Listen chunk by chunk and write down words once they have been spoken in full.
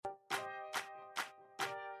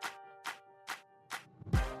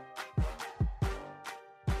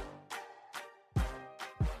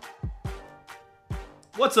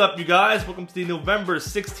What's up, you guys? Welcome to the November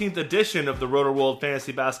 16th edition of the Roto World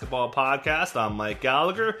Fantasy Basketball Podcast. I'm Mike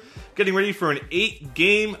Gallagher, getting ready for an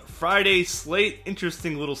 8-game Friday slate.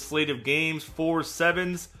 Interesting little slate of games, 4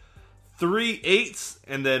 7s, 3 8s,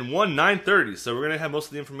 and then 1 9:30. So we're going to have most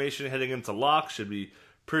of the information heading into lock. Should be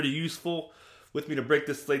pretty useful. With me to break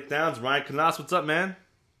this slate down is Ryan Knaus. What's up, man?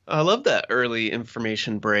 I love that early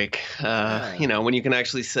information break. You know, when you can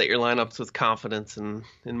actually set your lineups with confidence in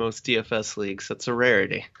most DFS leagues. That's a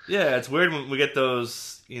rarity. Yeah, it's weird when we get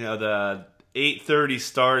those, the 8:30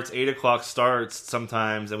 starts, 8 o'clock starts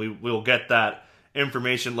sometimes, and we'll get that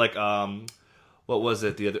information like, what was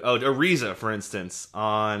it? Ariza, for instance,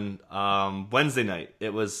 on Wednesday night.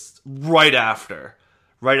 It was right after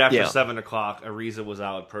 7 o'clock, Ariza was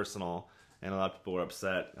out personal. And a lot of people were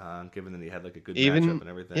upset, given that he had like a good matchup and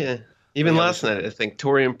everything. Yeah, even last night, I think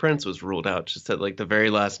Taurean Prince was ruled out just at like the very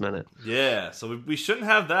last minute. Yeah, so we shouldn't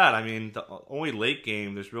have that. I mean, the only late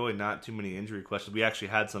game, there's really not too many injury questions. We actually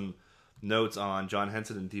had some notes on John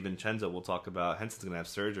Henson and DiVincenzo. We'll talk about Henson's going to have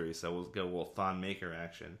surgery, so we'll get a little Thon Maker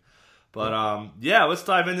action. But let's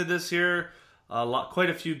dive into this here. Quite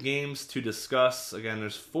a few games to discuss. Again,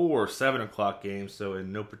 there's 4 7 o'clock games, so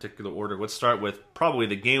in no particular order. Let's start with probably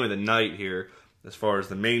the game of the night here, as far as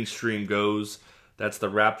the mainstream goes. That's the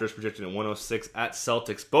Raptors projected at 106 at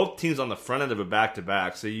Celtics. Both teams on the front end of a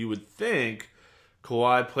back-to-back, so you would think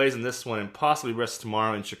Kawhi plays in this one and possibly rests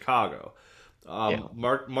tomorrow in Chicago.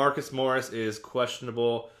 Marcus Morris is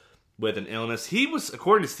questionable with an illness. He was,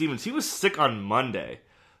 according to Stevens, he was sick on Monday.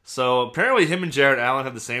 So apparently him and Jared Allen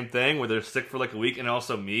have the same thing where they're sick for like a week, and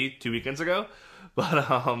also me 2 weekends ago. But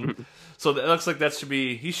so it looks like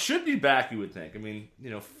he should be back, you would think. I mean,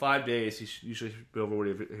 5 days, he usually be over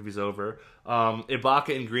if he's over.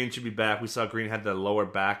 Ibaka and Green should be back. We saw Green had the lower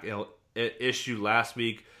back issue last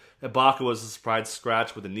week. Ibaka was a surprise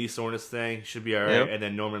scratch with the knee soreness thing. He should be all right. Yep. And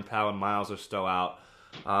then Norman Powell and Miles are still out.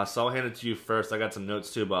 So I'll hand it to you first. I got some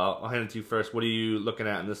notes too, but I'll hand it to you first. What are you looking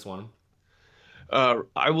at in this one?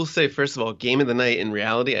 I will say, first of all, game of the night in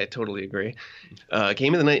reality, I totally agree.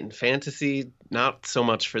 Game of the night in fantasy, not so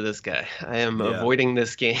much for this guy. I am avoiding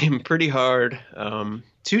this game pretty hard.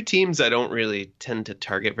 2 teams I don't really tend to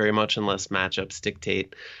target very much unless matchups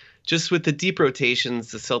dictate. Just with the deep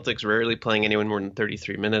rotations, the Celtics rarely playing anyone more than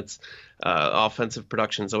 33 minutes. Offensive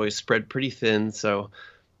production is always spread pretty thin, so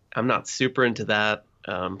I'm not super into that.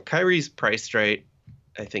 Kyrie's priced right.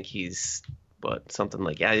 I think he's...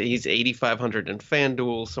 he's 8,500 in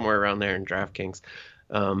FanDuel, somewhere around there in DraftKings.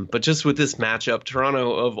 But just with this matchup,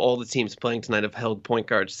 Toronto, of all the teams playing tonight, have held point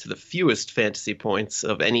guards to the fewest fantasy points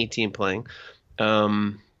of any team playing.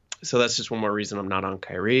 So that's just one more reason I'm not on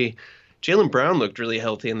Kyrie. Jaylen Brown looked really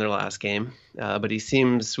healthy in their last game, but he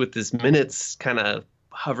seems, with his minutes kind of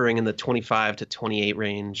hovering in the 25 to 28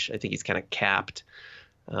 range, I think he's kind of capped.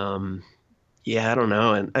 Yeah, I don't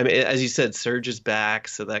know. And I mean, as you said, Serge is back,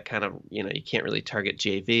 so that kind of, you can't really target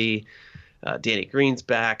JV. Danny Green's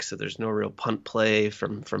back, so there's no real punt play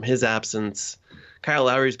from his absence. Kyle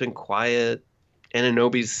Lowry's been quiet.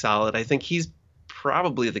 Anunoby's solid. I think he's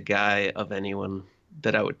probably the guy of anyone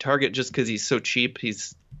that I would target just because he's so cheap.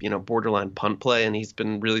 He's, borderline punt play, and he's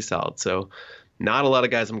been really solid. So not a lot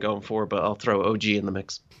of guys I'm going for, but I'll throw OG in the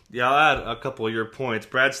mix. Yeah, I'll add a couple of your points.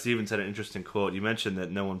 Brad Stevens had an interesting quote. You mentioned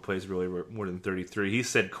that no one plays really more than 33. He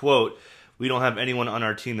said, quote, "We don't have anyone on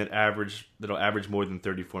our team that'll average more than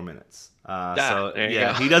 34 minutes."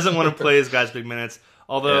 He doesn't want to play his guys big minutes.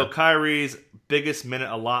 Although Kyrie's biggest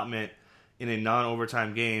minute allotment in a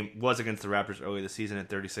non-overtime game was against the Raptors early this season at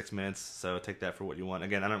 36 minutes. So take that for what you want.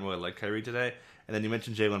 Again, I don't really like Kyrie today. And then you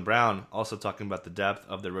mentioned Jaylen Brown, also talking about the depth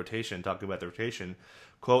of the rotation,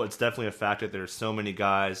 quote, "It's definitely a fact that there are so many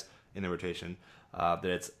guys in the rotation that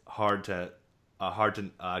it's hard to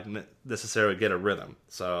necessarily get a rhythm."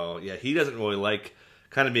 So, yeah, he doesn't really like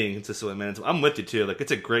kind of being consistent with minutes. I'm with you, too. Like,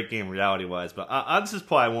 it's a great game reality-wise, but this is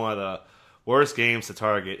probably one of the worst games to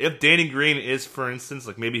target. If Danny Green is, for instance,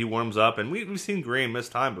 like maybe he warms up, and we've seen Green miss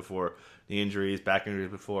time before, the injuries, back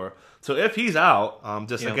injuries before. So if he's out,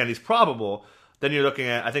 again, he's probable. Then you're looking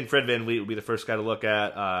at, I think Fred VanVleet would be the first guy to look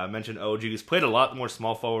at. I mentioned OG. He's played a lot more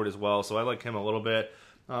small forward as well, so I like him a little bit.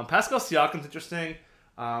 Pascal Siakam's interesting.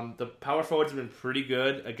 The power forwards have been pretty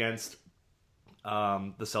good against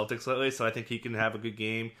the Celtics lately, so I think he can have a good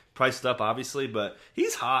game. Priced up, obviously, but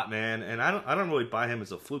he's hot, man, and I don't really buy him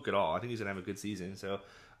as a fluke at all. I think he's going to have a good season, so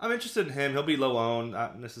I'm interested in him. He'll be low owned,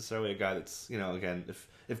 not necessarily a guy that's, again,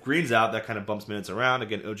 if Green's out, that kind of bumps minutes around.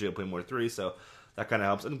 Again, OG will play more 3, so that kind of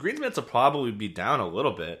helps. And Green's minutes will probably be down a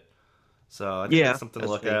little bit. So I think that's something to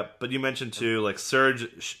look at. But you mentioned, too, like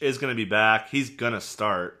Serge is going to be back. He's going to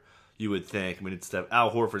start, you would think. I mean,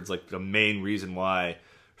 Al Horford's like the main reason why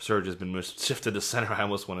Serge has been shifted to center, I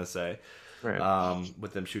almost want to say. Right.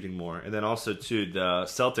 With them shooting more. And then also, too, the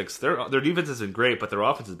Celtics, their defense has been great, but their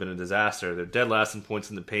offense has been a disaster. They're dead last in points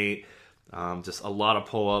in the paint, just a lot of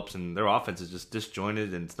pull-ups, and their offense is just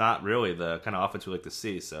disjointed, and it's not really the kind of offense we like to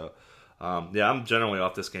see. So, I'm generally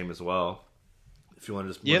off this game as well. If you want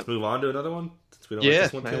to just let's move on to another one, since we don't like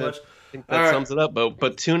this one too much. I think that sums it up,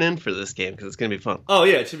 but tune in for this game because it's going to be fun. Oh,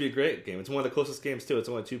 yeah, it should be a great game. It's one of the closest games, too. It's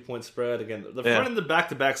only a 2-point spread. Again, the front and the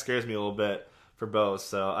back-to-back scares me a little bit for both,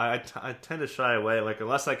 so I tend to shy away. Like,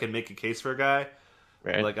 unless I can make a case for a guy,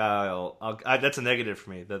 right? Like that's a negative for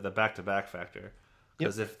me, the back-to-back factor.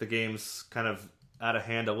 Because if the game's kind of out of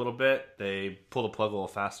hand a little bit, they pull the plug a little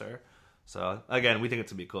faster. So, again, we think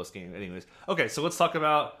it's going to be a close game anyways. Okay, so let's talk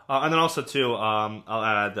about... and then also, too, I'll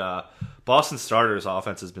add... Boston starters'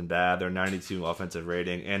 offense has been bad. They're 92 offensive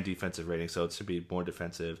rating and defensive rating, so it should be more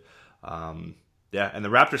defensive. And the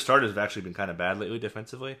Raptors starters have actually been kind of bad lately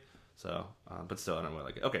defensively. So, but still, I don't really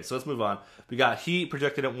like it. Okay, so let's move on. We got Heat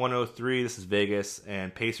projected at 103. This is Vegas.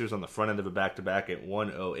 And Pacers on the front end of a back-to-back at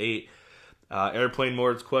 108. Airplane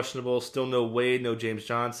mode's questionable. Still no Wade, no James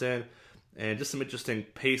Johnson. And just some interesting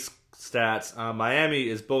pace stats. Miami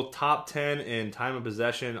is both top 10 in time of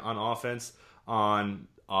possession on offense on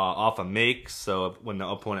off a make. So when the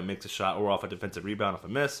opponent makes a shot or off a defensive rebound, off a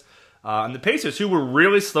miss. And the Pacers, who were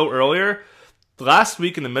really slow earlier, last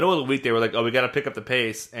week in the middle of the week, they were like, oh, we got to pick up the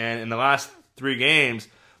pace. And in the last 3 games,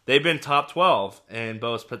 they've been top 12 in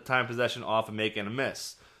both time possession, off a make, and a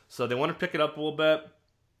miss. So they want to pick it up a little bit.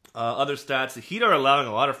 Other stats, the Heat are allowing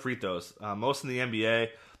a lot of free throws, most in the NBA.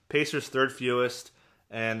 Pacers third fewest,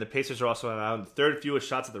 and the Pacers are also allowing the third fewest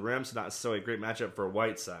shots at the rim, so not necessarily a great matchup for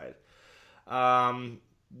Whiteside.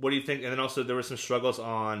 What do you think? And then also there were some struggles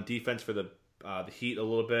on defense for the Heat a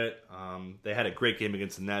little bit. They had a great game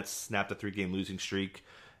against the Nets, snapped a 3-game losing streak,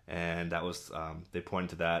 and that was they pointed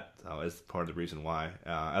to that as part of the reason why.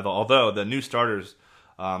 Although the new starters,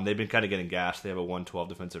 they've been kind of getting gashed. They have a 112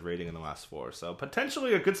 defensive rating in the last 4, so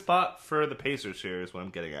potentially a good spot for the Pacers here is what I'm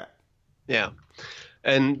getting at. Yeah.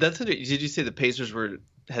 And did you say the Pacers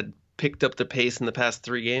had picked up the pace in the past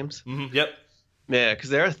 3 games? Mm-hmm. Yep. Yeah,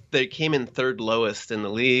 because they came in third lowest in the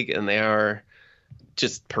league, and they are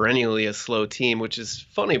just perennially a slow team, which is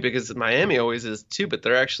funny because Miami always is too, but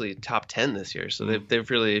they're actually top 10 this year. So they've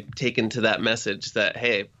really taken to that message that,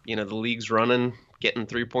 hey, the league's running, getting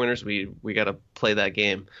 3-pointers. We got to play that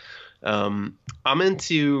game. I'm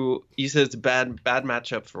into, you said it's a bad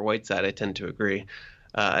matchup for Whiteside. I tend to agree.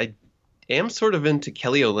 I am sort of into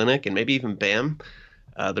Kelly Olynyk and maybe even Bam.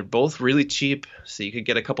 They're both really cheap, so you could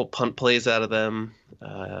get a couple punt plays out of them.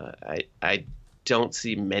 I don't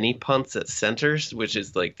see many punts at centers, which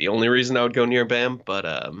is like the only reason I would go near Bam,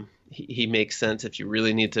 but he makes sense if you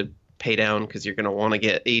really need to pay down because you're going to want to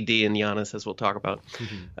get AD and Giannis, as we'll talk about.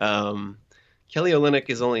 Mm-hmm. Kelly Olynyk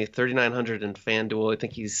is only 3,900 in FanDuel. I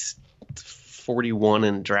think he's 41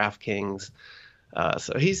 in DraftKings.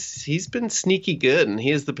 So he's been sneaky good, and he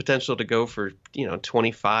has the potential to go for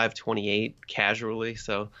 25, 28 casually.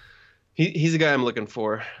 So he's a guy I'm looking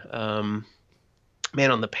for. Man,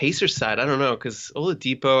 on the Pacers side, I don't know, because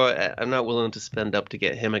Oladipo, I'm not willing to spend up to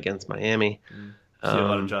get him against Miami. See a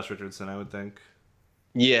lot of Josh Richardson, I would think.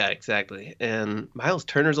 Yeah, exactly. And Miles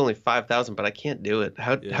Turner's only 5,000, but I can't do it.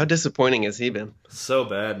 How disappointing has he been? So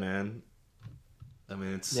bad, man. I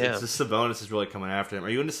mean, it's just Sabonis is really coming after him. Are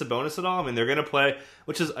you into Sabonis at all? I mean, they're going to play,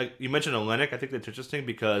 which is, you mentioned Olynyk. I think that's interesting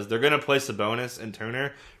because they're going to play Sabonis and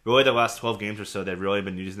Turner. Really, the last 12 games or so, they've really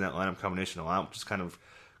been using that lineup combination a lot, which has kind of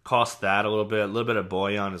cost that a little bit of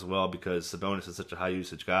Boyan as well because Sabonis is such a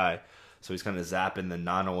high-usage guy. So he's kind of zapping the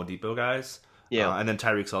non-Oladipo guys. Yeah. And then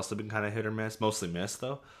Tyreek's also been kind of hit or miss, mostly miss,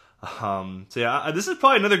 though. This is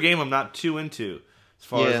probably another game I'm not too into as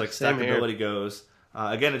far as stackability goes.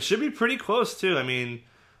 Again, it should be pretty close, too. I mean,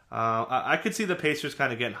 I could see the Pacers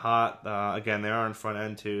kind of getting hot. Again, they are in front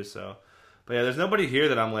end, too. So, but yeah, there's nobody here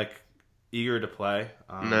that I'm, eager to play.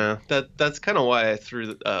 No, that's kind of why I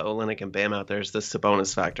threw Olynyk and Bam out there is the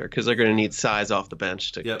Sabonis factor, because they're going to need size off the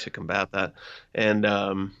bench to combat that. And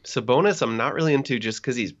Sabonis I'm not really into just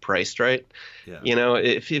because he's priced right. Yeah.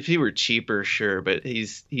 If he were cheaper, sure, but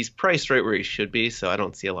he's priced right where he should be, so I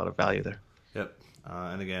don't see a lot of value there. Yep.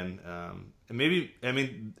 And again,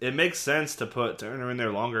 it makes sense to put Turner in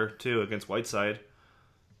there longer, too, against Whiteside.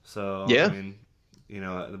 So, yeah. I mean,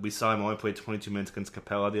 we saw him only play 22 minutes against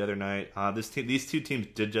Capella the other night. These two teams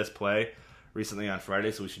did just play recently on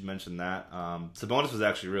Friday, so we should mention that. Sabonis was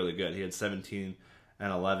actually really good. He had 17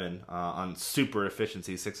 and 11 on super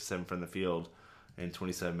efficiency, 6 to 7 from the field in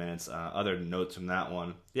 27 minutes. Other notes from that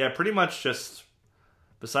one. Yeah, pretty much just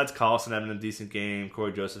besides Collison having a decent game,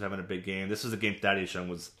 Corey Joseph having a big game, this is a game Thaddeus Young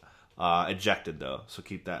was ejected, though, so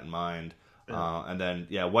keep that in mind. And then,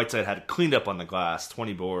 Whiteside had cleaned up on the glass,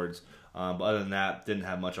 20 boards. But other than that, didn't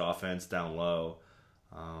have much offense down low.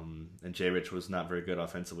 And Jay Rich was not very good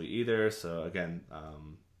offensively either. So, again,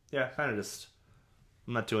 kind of just...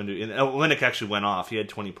 I'm not too into it. And Olynyk actually went off. He had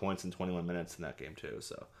 20 points in 21 minutes in that game, too.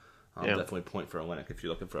 So, definitely point for Olynyk if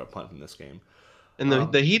you're looking for a punt in this game. And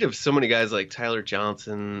the heat of so many guys like Tyler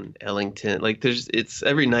Johnson, Ellington, like it's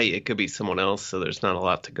every night it could be someone else, so there's not a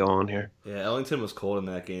lot to go on here. Yeah, Ellington was cold in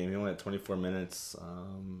that game. He only had 24 minutes.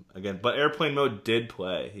 But airplane mode did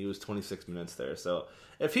play. He was 26 minutes there. So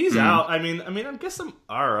if he's out, I guess I'm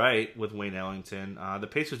all right with Wayne Ellington. The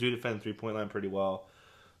Pacers do defend the 3-point line pretty well.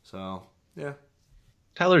 So, yeah.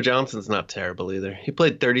 Tyler Johnson's not terrible either. He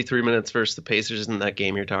played 33 minutes versus the Pacers in that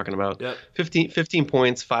game you're talking about. Yep. 15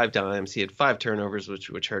 points, 5 dimes. He had 5 turnovers,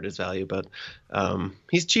 which hurt his value, but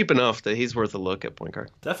he's cheap enough that he's worth a look at point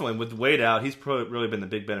guard. Definitely. With Wade out, he's really been the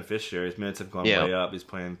big beneficiary. His minutes have gone way up. He's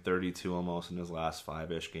playing 32 almost in his last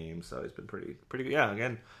 5-ish games, so he's been pretty good. Yeah,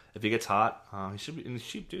 again, if he gets hot, he should be, and he's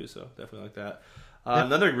cheap too, so definitely like that.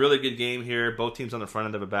 Another really good game here. Both teams on the front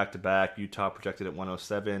end of a back-to-back. Utah projected at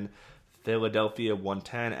 107. Philadelphia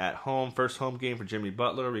 110 at home. First home game for Jimmy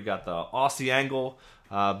Butler. We got the Aussie angle.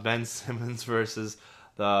 Ben Simmons versus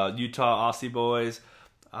the Utah Aussie boys.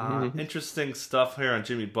 Interesting stuff here on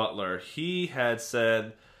Jimmy Butler. He had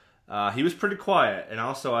said he was pretty quiet. And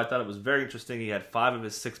also I thought it was very interesting. He had 5 of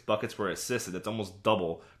his 6 buckets were assisted. That's almost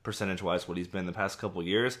double percentage-wise what he's been the past couple of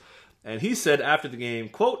years. And he said after the game,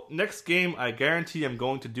 quote, "Next game, I guarantee I'm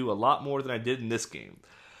going to do a lot more than I did in this game."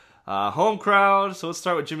 Home crowd. So let's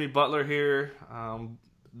start with Jimmy Butler here.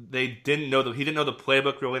 He didn't know the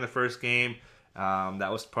playbook really in the first game. That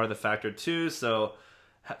was part of the factor too. So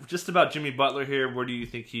just about Jimmy Butler here, where do you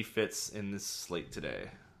think he fits in this slate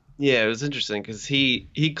today? Yeah, it was interesting because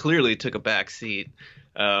he clearly took a back seat.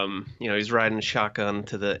 He's riding shotgun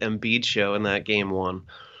to the Embiid show in that game 1.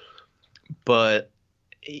 But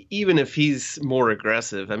even if he's more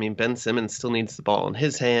aggressive, Ben Simmons still needs the ball in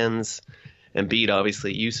his hands. Embiid,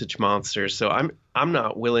 obviously, usage monster. So I'm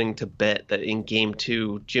not willing to bet that in game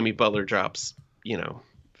 2, Jimmy Butler drops,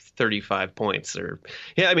 35 points.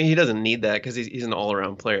 He doesn't need that because he's an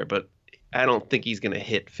all-around player. But I don't think he's going to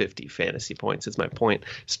hit 50 fantasy points is my point,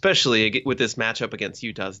 especially with this matchup against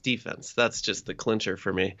Utah's defense. That's just the clincher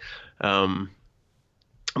for me. I'm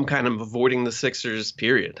kind of avoiding the Sixers,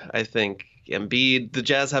 period. I think Embiid, the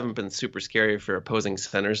Jazz haven't been super scary for opposing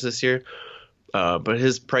centers this year. But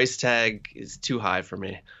his price tag is too high for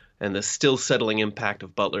me. And the still settling impact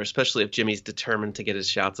of Butler, especially if Jimmy's determined to get his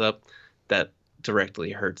shots up, that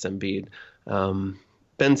directly hurts Embiid.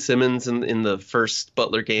 Ben Simmons in the first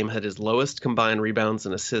Butler game had his lowest combined rebounds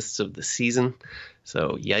and assists of the season.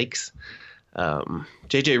 So yikes.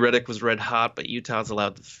 JJ Redick was red hot, but Utah's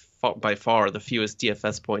allowed by far the fewest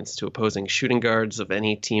DFS points to opposing shooting guards of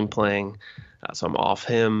any team playing. So I'm off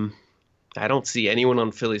him. I don't see anyone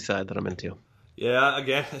on Philly's side that I'm into. Yeah,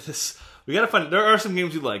 again, we gotta find. There are some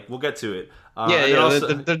games you like. We'll get to it.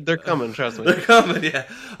 They're coming. Trust me, they're coming.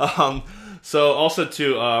 Yeah. So also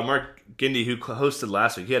too, Mark Gindy, who hosted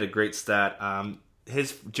last week, he had a great stat.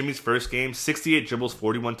 Jimmy's first game, 68 dribbles,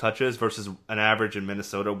 41 touches versus an average in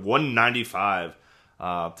Minnesota 195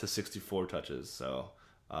 to 64 touches. So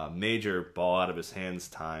major ball out of his hands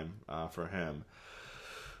time for him.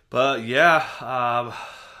 But yeah, I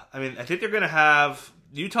think they're gonna have.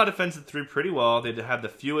 Utah defends the 3 pretty well. They have the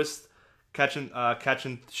fewest catch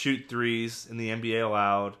and shoot threes in the NBA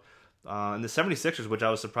allowed. And the 76ers, which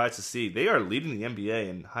I was surprised to see, they are leading the NBA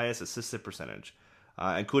in highest assisted percentage,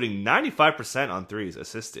 including 95% on threes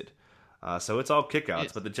assisted. So it's all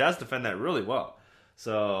kickouts, but the Jazz defend that really well.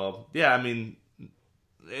 So, yeah,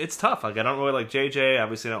 it's tough. I don't really like JJ.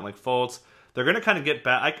 Obviously, I don't like Fultz. They're going to kind of get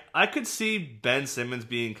back. I could see Ben Simmons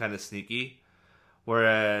being kind of sneaky.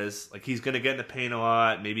 Whereas, he's going to get in the paint a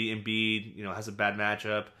lot. Maybe Embiid, has a bad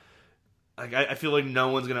matchup. I feel like no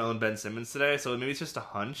one's going to own Ben Simmons today, so maybe it's just a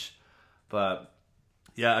hunch. But,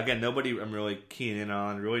 yeah, again, nobody I'm really keen in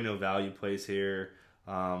on. Really no value plays here.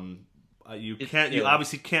 You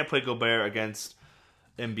obviously can't play Gobert against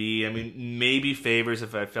Embiid. Maybe Favors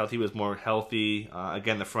if I felt he was more healthy.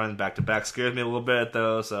 Again, the front back-to-back scares me a little bit,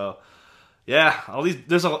 though, so... Yeah,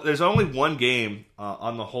 there's only one game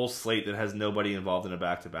on the whole slate that has nobody involved in a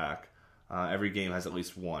back-to-back. Every game has at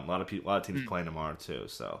least one. A lot of teams playing tomorrow too.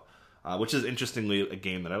 So, which is interestingly a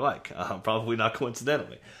game that I like. Probably not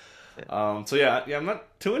coincidentally. I'm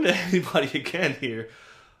not too into anybody again here.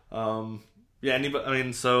 Ben's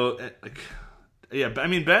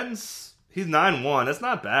he's 9-1. That's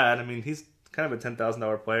not bad. He's kind of a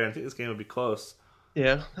 $10,000 player. I think this game would be close.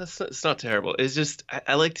 Yeah, it's not terrible. It's just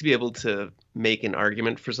I like to be able to make an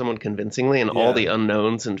argument for someone convincingly, and all the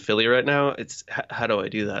unknowns in Philly right now. It's how do I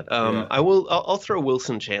do that? I'll throw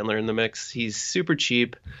Wilson Chandler in the mix. He's super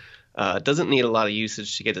cheap. Doesn't need a lot of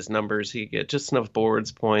usage to get his numbers. He get just enough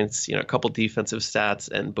boards, points, a couple defensive stats,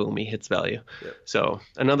 and boom, he hits value. Yep. So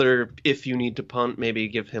another, if you need to punt, maybe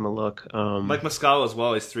give him a look. Mike Muscala as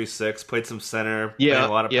well. He's 3'6", played some center, played a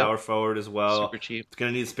lot of power forward as well. Super cheap. He's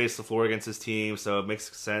going to need to space the floor against his team, so it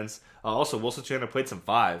makes sense. Also, Wilson Chandler played some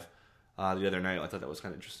 5 the other night. I thought that was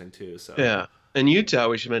kind of interesting too. So yeah. And Utah,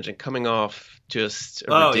 we should mention, coming off just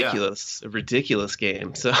a ridiculous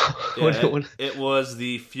game. So it was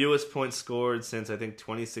the fewest points scored since I think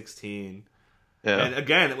 2016. Yeah. And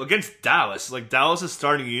again, against Dallas, like Dallas'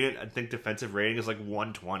 starting unit, I think defensive rating is like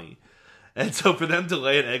 120, and so for them to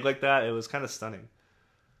lay an egg like that, it was kind of stunning.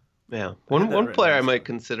 Yeah, one player I might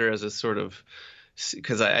consider as a sort of,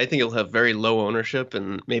 because I think he'll have very low ownership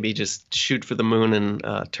and maybe just shoot for the moon in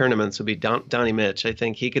tournaments, would be Donnie Mitch. I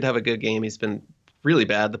think he could have a good game. He's been really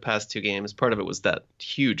bad the past 2 games. Part of it was that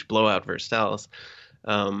huge blowout versus Dallas.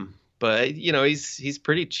 But he's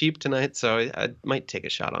pretty cheap tonight, so I might take a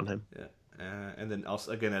shot on him. Yeah. And then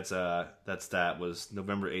also again, that stat was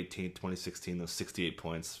November 18th, 2016. Those 68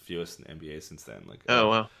 points, fewest in the NBA since then. Like, oh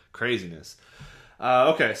wow, craziness.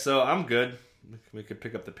 Okay, so I'm good. We could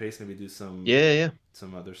pick up the pace, maybe do some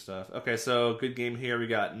some other stuff. Okay, so good game here. We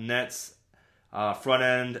got Nets front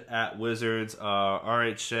end at Wizards.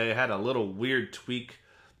 R.H. Shea had a little weird tweak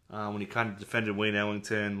when he kind of defended Wayne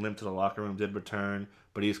Ellington, limped to the locker room, did return,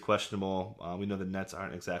 but he's questionable. We know the Nets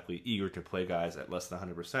aren't exactly eager to play guys at less than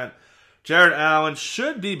 100%. Jared Allen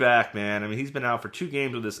should be back, man. I mean, he's been out for 2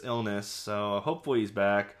 games with this illness, so hopefully he's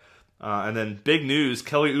back. And then big news,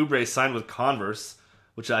 Kelly Oubre signed with Converse,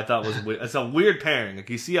 which I thought was weird. It's a weird pairing. Like,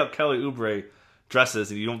 you see how Kelly Oubre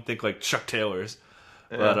dresses, and you don't think like Chuck Taylor's.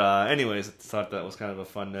 Yeah. But anyways, I thought that was kind of a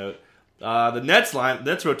fun note. The Nets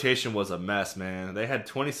rotation was a mess, man. They had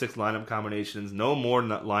 26 lineup combinations. No more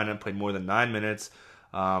lineup played more than 9 minutes.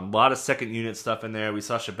 A lot of second unit stuff in there. We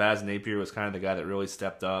saw Shabazz Napier was kind of the guy that really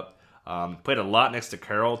stepped up. Played a lot next to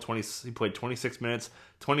Carroll. He played 26 minutes,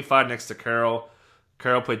 25 next to Carroll.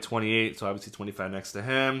 Carroll played 28, so obviously 25 next to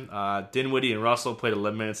him. Dinwiddie and Russell played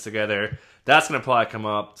 11 minutes together. That's going to probably come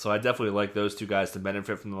up, so I definitely like those 2 guys to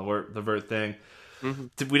benefit from the LeVert thing.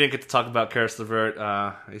 Mm-hmm. We didn't get to talk about Karis LeVert.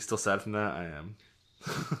 Are you still sad from that? I am.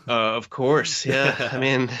 Of course, yeah. I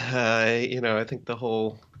mean, I think the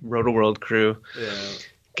whole Roto-World crew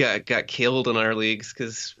got killed in our leagues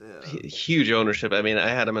because huge ownership. I mean, I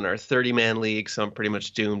had him in our 30-man league, so I'm pretty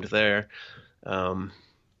much doomed there.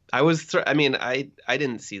 I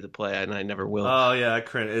didn't see the play, and I never will. Oh yeah, I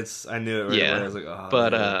knew it right away. I was like, oh.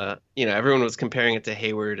 But everyone was comparing it to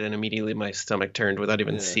Hayward, and immediately my stomach turned without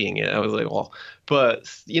even seeing it. I was like, well, but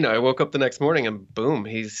I woke up the next morning and boom,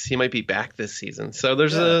 he might be back this season. So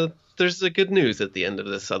there's a good news at the end of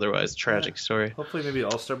this otherwise tragic story. Hopefully, maybe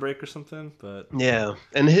All-Star break or something. But yeah,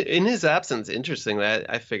 and in his absence, interesting that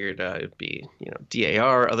I figured it'd be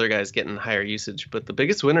DAR, other guys getting higher usage, but the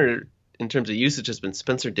biggest winner in terms of usage has been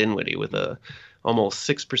Spencer Dinwiddie with a almost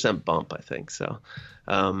 6% bump, I think. So,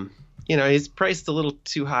 he's priced a little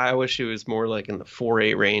too high. I wish he was more like in the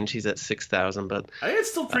 4.8 range. He's at 6,000, but I think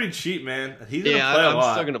it's still pretty cheap, man. He's gonna play a lot.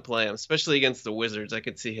 I'm still gonna play him, especially against the Wizards. I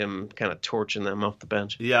could see him kind of torching them off the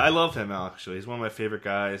bench. Yeah, I love him actually. He's one of my favorite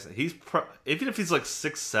guys. Even if he's like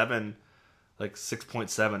 6'7", like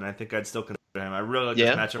 6.7, I think I'd still consider him. I really like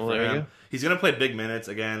this matchup for him. He's gonna play big minutes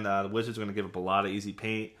again. The Wizards are gonna give up a lot of easy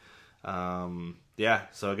paint.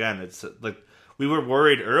 So again, it's like we were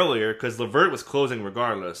worried earlier because LeVert was closing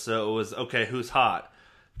regardless. So it was, okay, who's hot?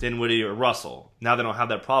 Dinwiddie or Russell? Now they don't have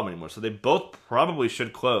that problem anymore. So they both probably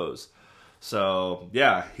should close. So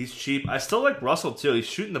yeah, he's cheap. I still like Russell too. He's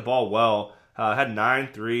shooting the ball well. Had 9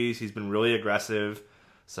 threes. He's been really aggressive.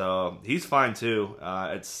 So he's fine too.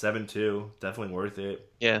 At 7-2, definitely worth it.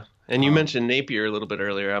 Yeah. And you mentioned Napier a little bit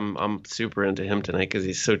earlier. I'm super into him tonight because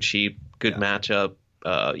he's so cheap. Good matchup.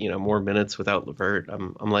 More minutes without LeVert.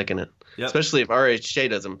 I'm liking it. Yep. Especially if RHJ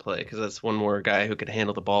doesn't play, because that's one more guy who could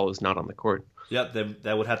handle the ball who's not on the court. Yep,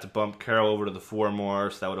 that would have to bump Carroll over to the 4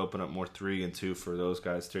 more, so that would open up more 3 and 2 for those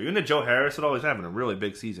guys too. Even Joe Harris would always having a really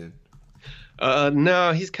big season.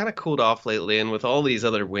 No, he's kind of cooled off lately, and with all these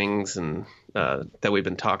other wings and that we've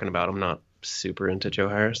been talking about, I'm not super into Joe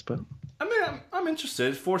Harris, but I mean, I'm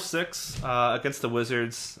interested. 4-6 against the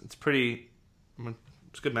Wizards. It's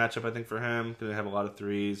a good matchup, I think, for him. Going to have a lot of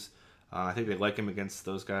threes. I think they like him against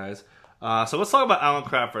those guys. So let's talk about Allen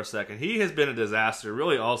Crabbe for a second. He has been a disaster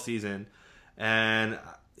really all season, and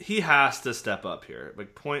he has to step up here.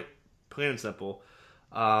 Like plain and simple.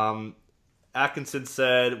 Atkinson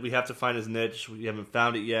said, we have to find his niche. We haven't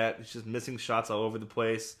found it yet. He's just missing shots all over the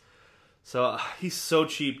place. So he's so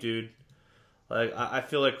cheap, dude. Like I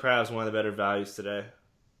feel like Crabbe's one of the better values today.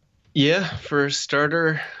 Yeah, for a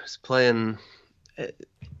starter, he's playing.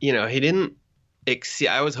 He didn't exceed.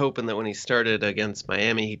 I was hoping that when he started against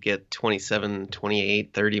Miami, he'd get 27,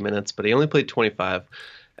 28, 30 minutes, but he only played 25.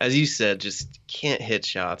 As you said, just can't hit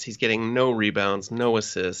shots. He's getting no rebounds, no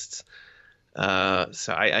assists.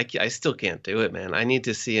 So I still can't do it, man. I need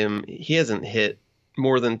to see him. He hasn't hit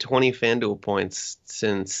more than 20 FanDuel points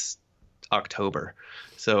since October.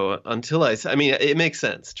 So until I mean, it makes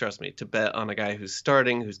sense, trust me, to bet on a guy who's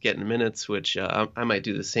starting, who's getting minutes, which I might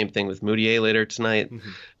do the same thing with Moutier later tonight.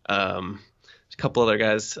 A couple other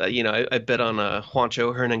guys, I bet on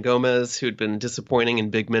Juancho Hernan-Gomez, who'd been disappointing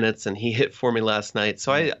in big minutes, and he hit for me last night.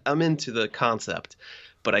 So I'm into the concept,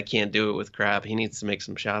 but I can't do it with Crabbe. He needs to make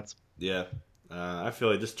some shots. Yeah, I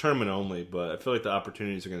feel like just tournament only, but I feel like the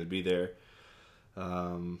opportunities are going to be there.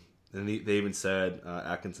 And they even said,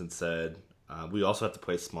 Atkinson said, we also have to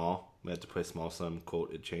play small. We have to play small some,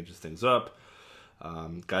 quote, it changes things up.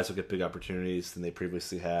 Guys will get big opportunities than they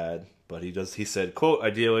previously had. But he said, quote,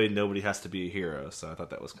 ideally, nobody has to be a hero. So I thought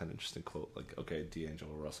that was kind of interesting quote. Like, okay,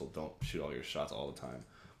 D'Angelo Russell, don't shoot all your shots all the time.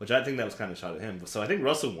 Which I think that was kind of a shot at him. So I think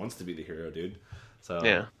Russell wants to be the hero, dude. So,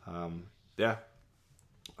 yeah.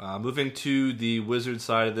 Moving to the Wizards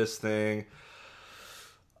side of this thing.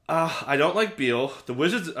 I don't like Beal.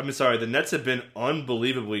 The Nets have been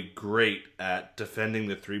unbelievably great at defending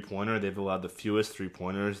the three-pointer. They've allowed the fewest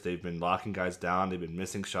three-pointers. They've been locking guys down. They've been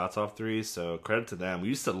missing shots off threes, so credit to them. We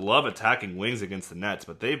used to love attacking wings against the Nets,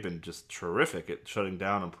 but they've been just terrific at shutting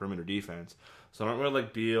down on perimeter defense. So I don't really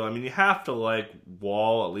like Beal. I mean, you have to like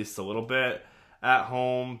Wall at least a little bit. At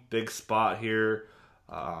home, big spot here.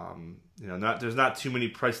 There's not too many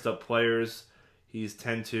priced-up players. He's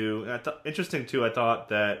 10-2. And interesting, too, I thought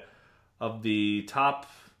that of the top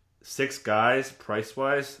 6 guys,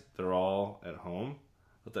 price-wise, they're all at home.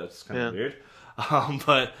 But that's kind of weird.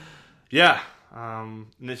 But, yeah. And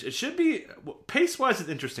it should be... Pace-wise, it's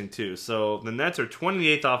interesting, too. So, the Nets are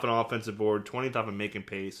 28th off an offensive board, 20th off of making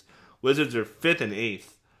pace. Wizards are 5th and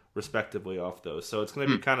 8th, respectively, off those. So, it's going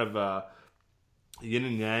to be kind of... yin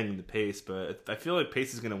and yang in the pace, but I feel like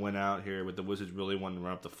pace is going to win out here with the Wizards really wanting to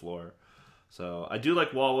run up the floor. So I do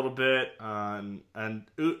like Wall a little bit, and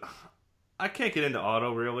I can't get into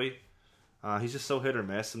Otto really. He's just so hit or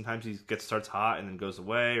miss. Sometimes he starts hot and then goes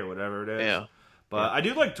away or whatever it is. Yeah. But I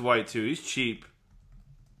do like Dwight too. He's cheap.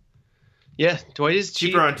 Yeah, Dwight is cheap.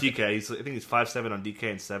 Cheaper on DK. I think he's 5.7 on DK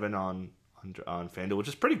and 7 on FanDuel, which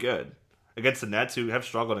is pretty good against the Nets who have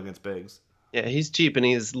struggled against bigs. Yeah, he's cheap, and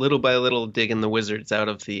he's little by little digging the Wizards out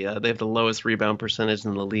of the. They have the lowest rebound percentage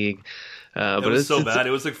in the league. But it was so bad. It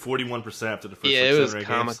was like 41% after the first. Yeah, it was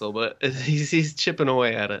comical, games. But he's chipping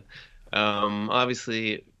away at it.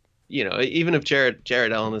 Obviously, even if Jared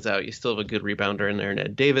Allen is out, you still have a good rebounder in there,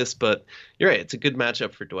 Ned Davis. But you're right; it's a good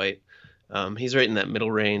matchup for Dwight. He's right in that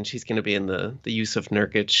middle range. He's going to be in the Yusuf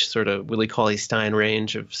Nurkic sort of Willie Cauley-Stein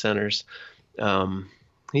range of centers.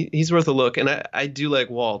 He's worth a look, and I do like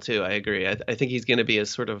Wall too. I agree. I think he's going to be a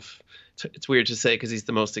sort of. It's weird to say because he's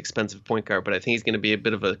the most expensive point guard, but I think he's going to be a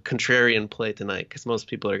bit of a contrarian play tonight because most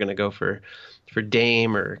people are going to go for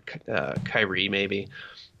Dame or Kyrie maybe.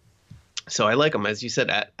 So I like him, as you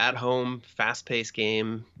said, at home, fast-paced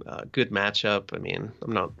game, good matchup. I mean,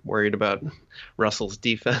 I'm not worried about Russell's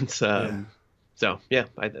defense. So yeah,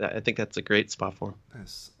 I think that's a great spot for him.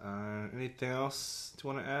 Nice. Anything else do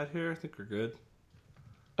you want to add here? I think we're good.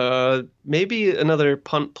 Maybe another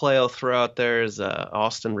punt play I'll throw out there is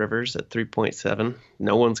Austin Rivers at 3.7.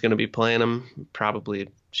 No one's going to be playing him. Probably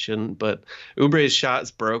shouldn't, but Oubre's shot is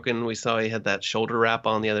broken. We saw he had that shoulder wrap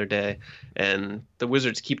on the other day, and the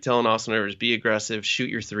Wizards keep telling Austin Rivers, be aggressive, shoot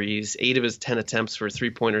your threes. 8 of his 10 attempts for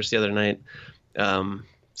 3-pointers the other night.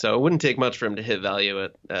 So it wouldn't take much for him to hit value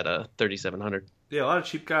at 3,700. Yeah, a lot of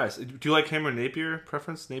cheap guys. Do you like him or Napier?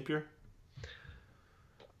 Preference, Napier?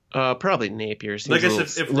 Probably Napier. I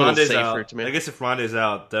guess if Rondae's out, I guess if Rondae's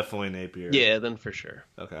out, definitely Napier. Yeah, then for sure.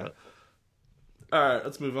 Okay. All right,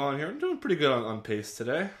 let's move on here. I'm doing pretty good on pace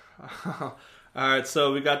today. All right,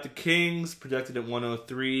 so we got the Kings projected at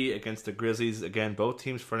 103 against the Grizzlies. Again, both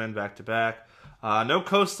teams front end back to back. No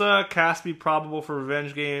Costa, Caspi probable for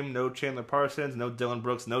revenge game. No Chandler Parsons, no Dylan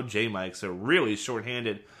Brooks, no J Mike. So really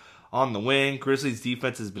shorthanded on the wing. Grizzlies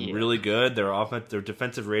defense has been really good. Their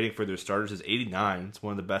defensive rating for their starters is 89. It's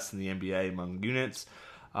one of the best in the NBA among units.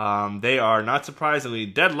 They are, not surprisingly,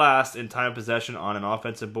 dead last in time of possession on an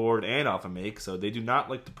offensive board and off a make, so they do not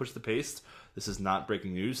like to push the pace. This is not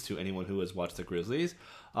breaking news to anyone who has watched the Grizzlies.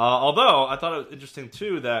 Although, I thought it was interesting,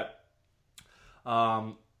 too, that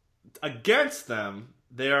against them,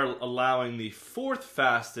 they are allowing the 4th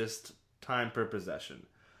fastest time per possession.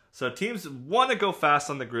 So teams want to go fast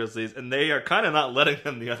on the Grizzlies, and they are kind of not letting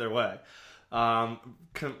them the other way.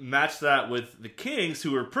 Match that with the Kings,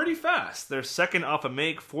 who are pretty fast. They're 2nd off a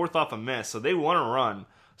make, 4th off a miss, so they want to run.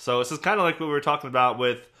 So this is kind of like what we were talking about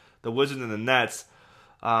with the Wizards and the Nets.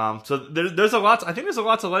 So there's a lot. I think there's a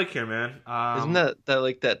lot to like here, man. Isn't that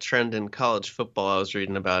like that trend in college football? I was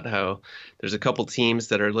reading about how there's a couple teams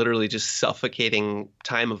that are literally just suffocating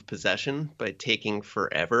time of possession by taking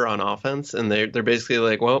forever on offense, and they're basically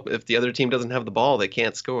like, well, if the other team doesn't have the ball, they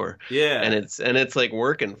can't score. Yeah, and it's like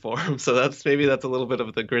working for them. So that's a little bit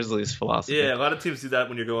of the Grizzlies' philosophy. Yeah, a lot of teams do that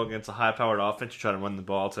when you're going against a high-powered offense. You try to run the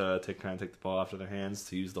ball to take the ball out of their hands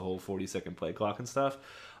to use the whole 40-second play clock and stuff.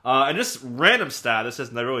 And just random stat, this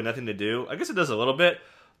has really nothing to do. I guess it does a little bit.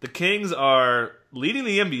 The Kings are leading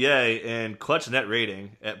the NBA in clutch net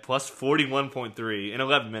rating at plus 41.3 in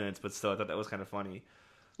 11 minutes, but still, I thought that was kind of funny.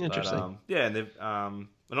 Interesting. But, yeah, and they've and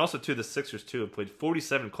also too, the Sixers too have played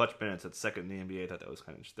 47 clutch minutes at 2nd in the NBA. I thought that was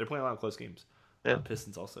kind of interesting. They're playing a lot of close games. Yeah.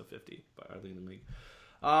 Pistons also 50, but are leading the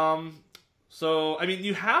league. So I mean,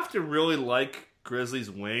 you have to really like Grizzlies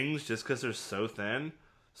wings just because they're so thin.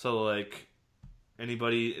 So like.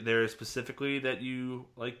 Anybody there specifically that you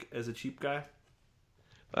like as a cheap guy?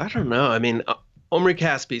 I don't know. I mean, Omri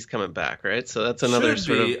Casspi coming back, right? So that's another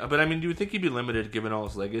But I mean, do you think he'd be limited given all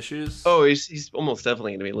his leg issues? Oh, he's almost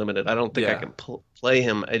definitely going to be limited. I don't think I can play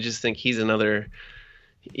him. I just think he's another.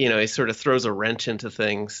 He sort of throws a wrench into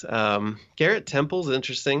things. Garrett Temple's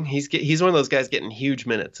interesting. He's one of those guys getting huge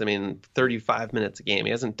minutes. I mean, 35 minutes a game.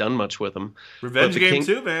 He hasn't done much with them. Revenge game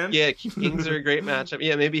too, man. Yeah, Kings are a great matchup.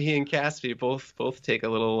 Yeah, maybe he and Casspi both take a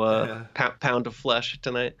little pound of flesh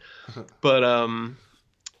tonight. But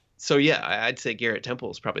so yeah, I'd say Garrett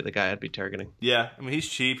Temple is probably the guy I'd be targeting. Yeah, I mean he's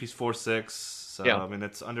cheap. He's 4'6". So I mean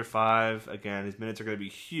it's under 5. Again, his minutes are going to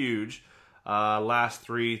be huge. Last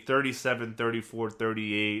 3, 37, 34,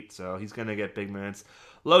 38. So he's going to get big minutes.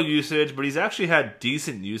 Low usage, but he's actually had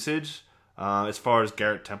decent usage as far as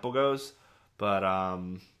Garrett Temple goes. But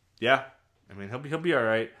yeah, I mean he'll be all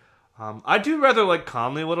right. I do rather like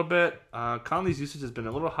Conley a little bit. Conley's usage has been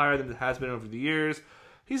a little higher than it has been over the years.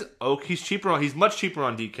 He's cheaper. He's much cheaper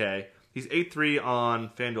on DK. He's 8.3 on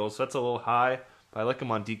FanDuel, so that's a little high. But I like him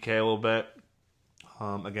on DK a little bit.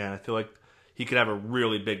 Again, I feel like he could have a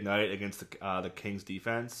really big night against the Kings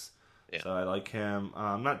defense. Yeah. So I like him.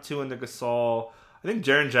 I'm not too into Gasol. I think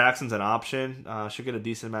Jaren Jackson's an option. Should get a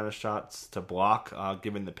decent amount of shots to block,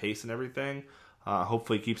 given the pace and everything.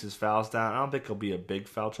 Hopefully he keeps his fouls down. I don't think he'll be a big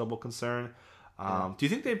foul trouble concern. Do you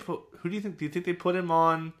think they put him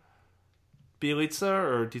on Bjelica,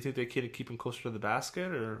 or do you think they keep him closer to the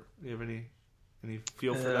basket, or do you have any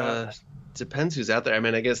feel for that? Depends who's out there. I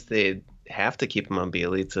mean, I guess they have to keep him on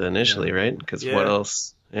Bjelica initially, right? Because what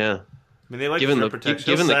else? Yeah. I mean, they like given the protection.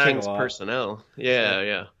 Given the Kings personnel.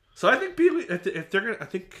 Yeah. So I think if they're gonna,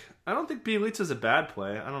 I don't think Bjelica's a bad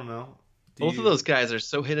play. I don't know. Both of those guys are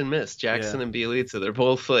so hit and miss. Jackson and Bjelica. They're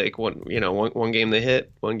both like one game they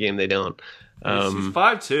hit, one game they don't. He's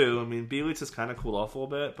 5'2". I mean, Bjelica's kind of cooled off a little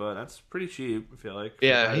bit, but that's pretty cheap. I feel like.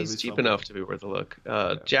 Yeah, he's cheap enough to be worth a look.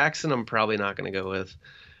 Jackson, I'm probably not going to go with.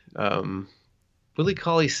 Willie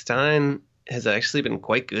Cauley-Stein has actually been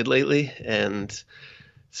quite good lately, and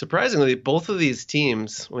surprisingly, both of these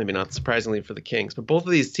teams, well, maybe not surprisingly for the Kings, but both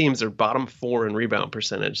of these teams are bottom 4 in rebound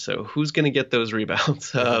percentage. So who's going to get those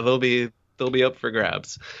rebounds? They'll be up for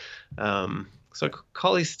grabs. So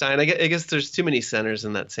Cauley-Stein, I guess there's too many centers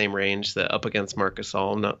in that same range that up against Marc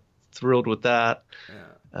Gasol. I'm not thrilled with that.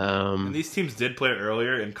 Yeah. And these teams did play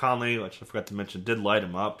earlier, and Conley, which I forgot to mention, did light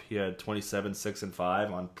him up. He had 27, 6, and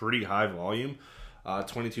 5 on pretty high volume.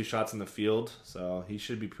 22 shots in the field, so he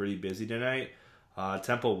should be pretty busy tonight.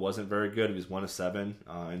 Temple wasn't very good. He was 1 of 7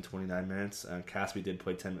 in 29 minutes, and Casspi did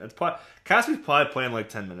play 10 minutes. Caspi's probably playing like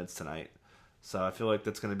 10 minutes tonight. So I feel like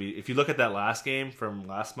that's going to be, if you look at that last game from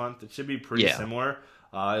last month, it should be pretty similar.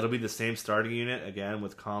 It'll be the same starting unit, again,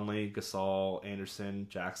 with Conley, Gasol, Anderson,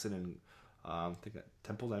 Jackson, and I think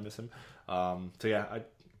Temple, did I miss him? I think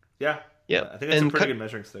that's a pretty good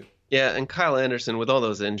measuring stick. Yeah, and Kyle Anderson, with all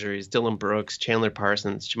those injuries, Dylan Brooks, Chandler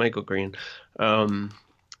Parsons, JaMychal Green,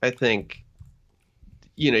 I think,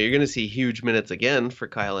 you're going to see huge minutes again for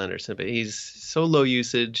Kyle Anderson, but he's so low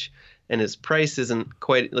usage, and his price isn't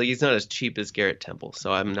quite, like, he's not as cheap as Garrett Temple,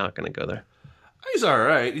 so I'm not going to go there. He's all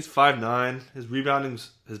right. He's 5'9". His rebounding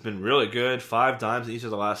has been really good. 5 times in each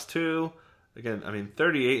of the last 2. Again, I mean,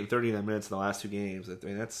 38 and 39 minutes in the last 2 games. I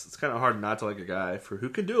mean, it's kind of hard not to like a guy who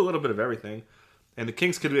can do a little bit of everything. And the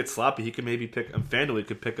Kings could get sloppy. He could maybe FanDuel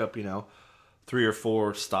could pick up, 3 or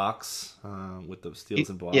 4 stocks with the steals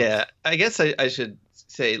and blocks. Yeah, I guess I should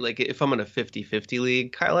say, like, if I'm in a 50-50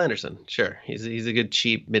 league, Kyle Anderson, sure. He's a good,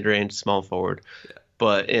 cheap, mid-range small forward. Yeah.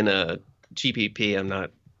 But in a GPP, I'm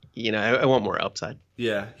not, I want more upside.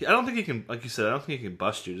 Yeah, I don't think he can, like you said, I don't think he can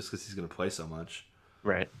bust you just because he's going to play so much.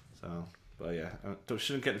 Right. So, but yeah,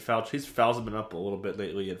 shouldn't get fouled. His fouls have been up a little bit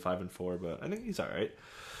lately at 5 and 4, but I think he's all right.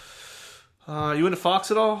 You into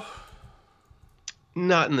Fox at all?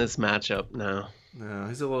 Not in this matchup, no. No,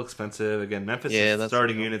 he's a little expensive. Again, Memphis'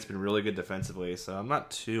 starting unit's been really good defensively, so I'm not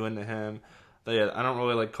too into him. But yeah, I don't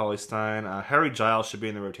really like Cauley-Stein. Harry Giles should be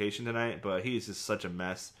in the rotation tonight, but he's just such a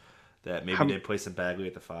mess that maybe they play some Bagley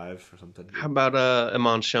at the 5 or something. How about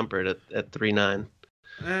Iman Shumpert at 3.9?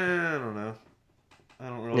 I don't know. I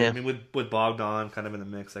don't really. Yeah. I mean, with Bogdan kind of in the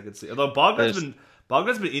mix, I could see. Although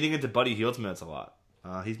Bogdan's been eating into Buddy Hield's minutes a lot.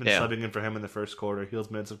 He's been subbing in for him in the first quarter. Hield's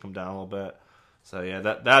minutes have come down a little bit. So yeah,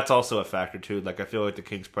 that's also a factor too. Like I feel like the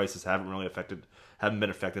Kings' prices haven't been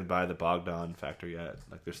affected by the Bogdan factor yet.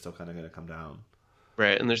 Like they're still kind of going to come down.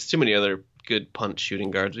 Right, and there's too many other good punt shooting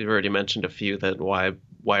guards. We've already mentioned a few that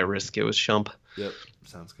why risk it with Shump. Yep,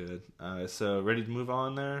 sounds good. So ready to move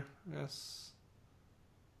on there? Yes.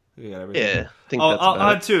 We got everything. Yeah, I think that's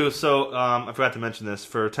about it. Too. So I forgot to mention this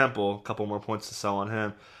for Temple. A couple more points to sell on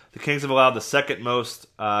him. The Kings have allowed the second most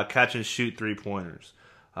catch and shoot 3-pointers.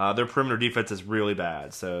 Their perimeter defense is really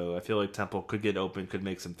bad, so I feel like Temple could get open, could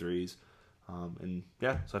make some threes. So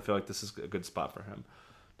I feel like this is a good spot for him.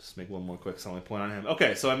 Just make one more quick selling point on him.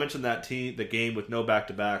 Okay, so I mentioned the game with no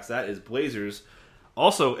back-to-backs. That is Blazers.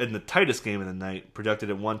 Also in the tightest game of the night, projected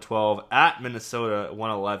at 112 at Minnesota at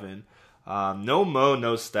 111. No Mo,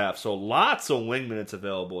 no Steph, so lots of wing minutes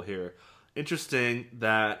available here. Interesting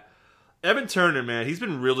that Evan Turner, man, he's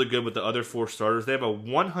been really good with the other 4 starters. They have a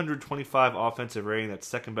 125 offensive rating. That's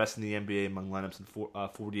second best in the NBA among lineups in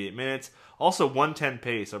 48 minutes. Also 110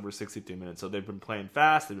 pace over 63 minutes. So they've been playing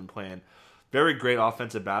fast. They've been playing very great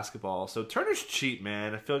offensive basketball. So Turner's cheap,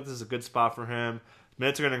 man. I feel like this is a good spot for him.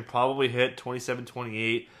 Minutes are going to probably hit 27,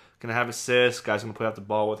 28. Going to have assists. Guys going to play off the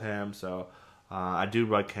ball with him. So I do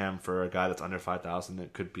like him for a guy that's under 5,000.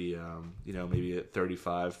 It could be, maybe a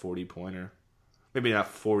 35, 40-pointer. Maybe not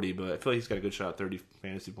 40, but I feel like he's got a good shot at 30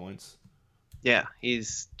 fantasy points. Yeah,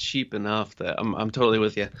 he's cheap enough that I'm totally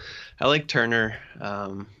with you. I like Turner.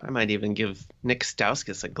 I might even give Nick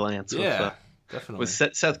Stauskas a glance. Yeah, definitely. With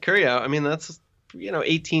Seth Curry out, I mean, that's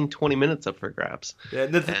 18, 20 minutes up for grabs.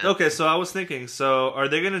 Yeah. Okay, so I was thinking, so are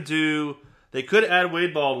they going to do? They could add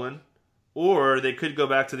Wade Baldwin, or they could go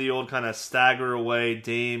back to the old kind of stagger away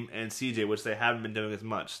Dame and CJ, which they haven't been doing as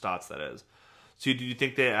much. Stotts, that is. So do you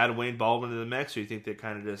think they add Wayne Baldwin to the mix, or do you think they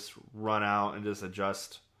kind of just run out and just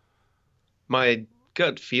adjust? My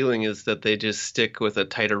gut feeling is that they just stick with a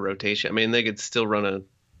tighter rotation. I mean, they could still run a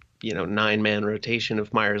 9-man rotation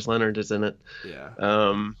if Myers Leonard is in it. Yeah.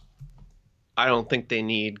 I don't think they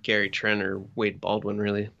need Gary Trent or Wade Baldwin,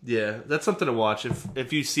 really. Yeah, that's something to watch.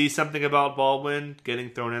 If you see something about Baldwin getting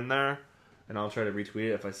thrown in there, and I'll try to retweet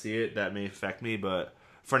it if I see it, that may affect me, but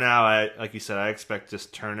for now, like you said, I expect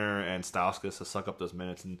just Turner and Stauskas to suck up those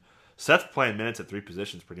minutes. And Seth's playing minutes at 3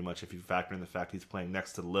 positions pretty much if you factor in the fact he's playing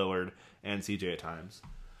next to Lillard and CJ at times.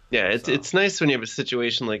 Yeah, it's nice when you have a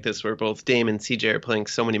situation like this where both Dame and CJ are playing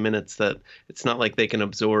so many minutes that it's not like they can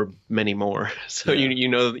absorb many more. So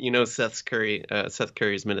yeah. Seth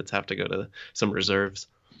Curry's minutes have to go to some reserves.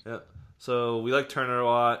 Yeah. So we like Turner a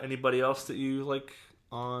lot. Anybody else that you like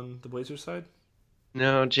on the Blazers side?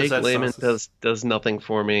 No, Jake Layman does nothing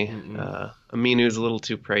for me. Aminu's a little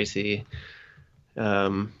too pricey.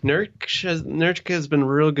 Nurkic has been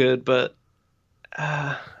real good, but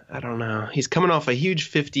I don't know. He's coming off a huge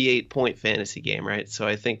 58-point fantasy game, right? So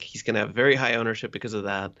I think he's going to have very high ownership because of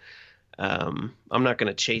that. I'm not going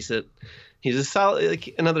to chase it. He's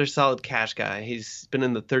another solid cash guy. He's been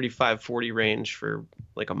in the 35-40 range for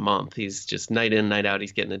like a month. He's just night in, night out.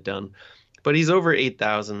 He's getting it done. But he's over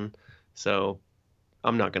 8,000, so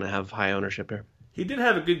I'm not going to have high ownership here. He did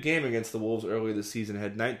have a good game against the Wolves earlier this season.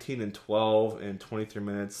 Had 19 and 12 in 23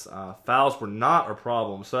 minutes. Fouls were not a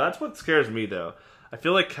problem. So that's what scares me, though. I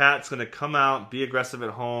feel like Cat's going to come out, be aggressive at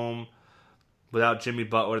home without Jimmy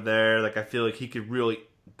Butler there. Like I feel like he could really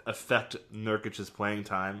affect Nurkic's playing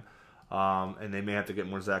time. And they may have to get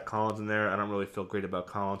more Zach Collins in there. I don't really feel great about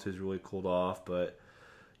Collins, who's really cooled off. But,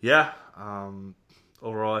 yeah,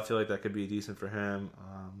 overall I feel like that could be decent for him.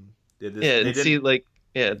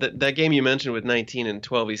 Yeah, that game you mentioned with 19 and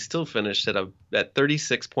 12, he still finished at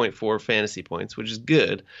 36.4 fantasy points, which is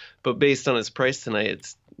good, but based on his price tonight,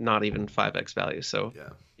 it's not even 5x value. So, Yeah.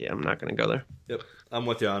 yeah, I'm not going to go there. Yep. I'm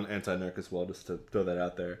with you on anti-Nurk as well, just to throw that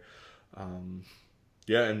out there. Um,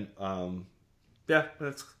 yeah, and yeah,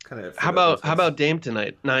 that's kind of it for those How guys. about Dame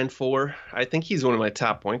tonight? 9-4. I think he's one of my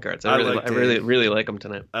top point guards. I like I really Dame. really like him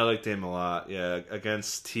tonight. I like Dame a lot. Yeah,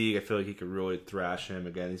 against Teague, I feel like he could really thrash him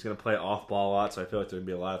again. He's going to play off ball a lot, so I feel like there's going to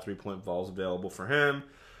be a lot of 3-point balls available for him.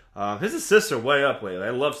 His assists are way up lately. I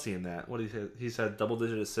love seeing that. He's had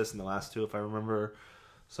double-digit assists in the last two, if I remember.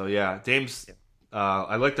 So yeah, Dame's.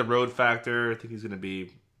 I like the road factor. I think he's going to be,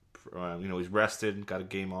 he's rested, got a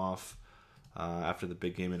game off after the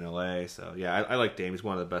big game in LA. So yeah, I like Dame. He's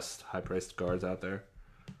one of the best high-priced guards out there.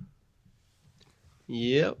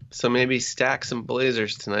 Yep. So maybe stack some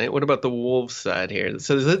Blazers tonight. What about the Wolves side here?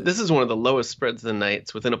 So this is one of the lowest spreads of the night.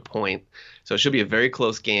 It's within a point. So it should be a very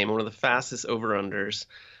close game. One of the fastest over-unders.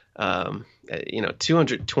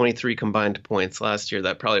 223 combined points last year.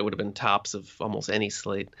 That probably would have been tops of almost any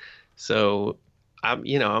slate. So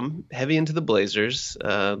I'm heavy into the Blazers.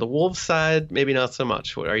 The Wolves side, maybe not so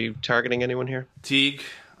much. Are you targeting anyone here? Teague,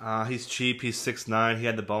 he's cheap. He's 6'9". He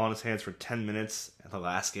had the ball in his hands for 10 minutes in the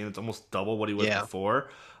last game. It's almost double what he was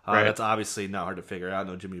before. Right. That's obviously not hard to figure out.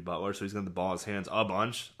 No Jimmy Butler, so he's going to the ball in his hands a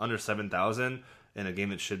bunch, under 7,000 in a game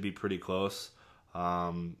that should be pretty close.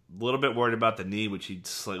 A little bit worried about the knee, which he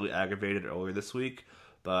slightly aggravated earlier this week.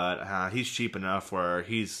 But he's cheap enough where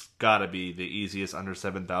he's got to be the easiest under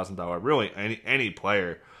 $7,000. Really, any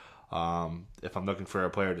player. If I'm looking for a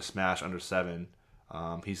player to smash under 7,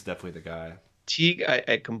 he's definitely the guy. Teague,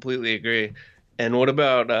 I completely agree. And what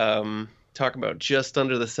about talk about just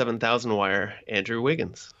under the 7,000 wire, Andrew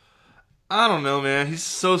Wiggins? I don't know, man. He's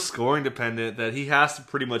so scoring dependent that he has to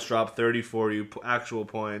pretty much drop 30, 40 actual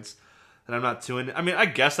points. And I'm not too in. I mean, I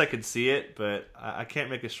guess I could see it, but I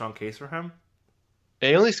can't make a strong case for him.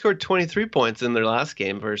 They only scored 23 points in their last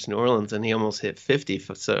game versus New Orleans, and he almost hit 50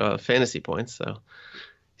 fantasy points. So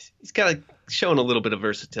he's got shown a little bit of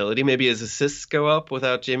versatility. Maybe his assists go up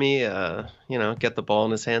without Jimmy. Get the ball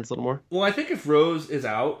in his hands a little more. Well, I think if Rose is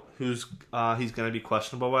out, he's going to be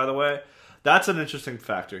questionable, by the way. That's an interesting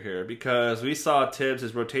factor here because we saw Tibbs'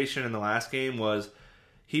 his rotation in the last game was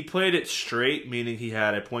he played it straight, meaning he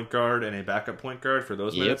had a point guard and a backup point guard for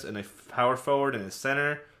those minutes, and a power forward and a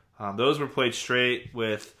center. Those were played straight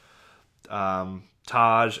with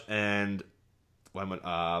Taj and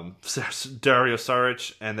Dario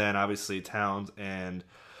Saric, and then obviously Towns and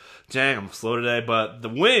dang, I'm slow today. But the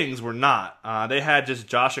wings were not. They had just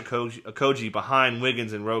Josh Okogie behind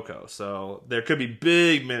Wiggins and Rocco, so there could be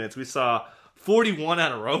big minutes. We saw 41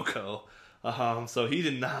 out of Rocco, so he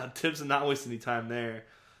did not. Tibbs did not waste any time there.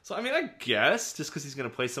 So I mean, I guess just because he's going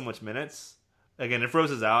to play so much minutes. Again, if Rose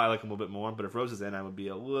is out, I like him a little bit more. But if Rose is in, I would be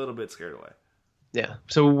a little bit scared away. Yeah.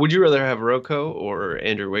 So would you rather have Rocco or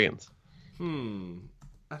Andrew Wiggins?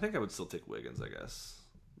 I think I would still take Wiggins, I guess.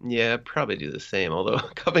 Yeah, I'd probably do the same. Although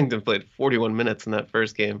Covington played 41 minutes in that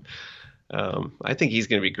first game. I think he's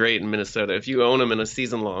going to be great in Minnesota. If you own him in a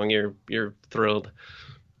season long, you're thrilled.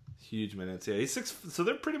 Huge minutes. Yeah, he's 6. So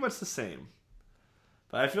they're pretty much the same.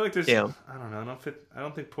 But I feel like there's, I don't know. I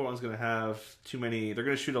don't think Portland's going to have too many. They're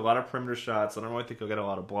going to shoot a lot of perimeter shots. I don't really think he'll get a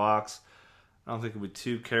lot of blocks. I don't think he'll be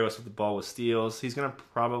too careless with the ball with steals. He's going to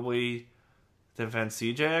probably defend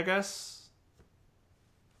CJ, I guess.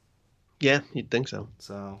 Yeah, you'd think so.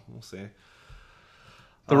 So we'll see.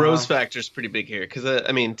 The Rose factor is pretty big here because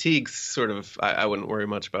Teague's sort of. I wouldn't worry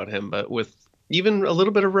much about him, but with even a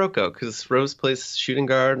little bit of Rocco because Rose plays shooting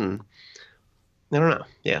guard and. I don't know.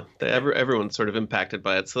 Yeah, everyone's sort of impacted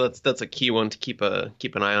by it, so that's a key one to keep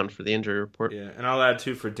an eye on for the injury report. Yeah, and I'll add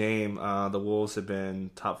too for Dame. The Wolves have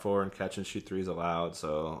been top 4 in catch and shoot threes allowed,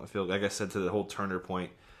 so I feel like I said to the whole Turner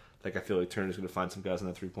point, I feel like Turner's going to find some guys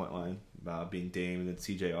on the 3-point line, being Dame and then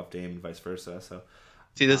CJ off Dame and vice versa. So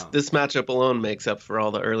see this matchup alone makes up for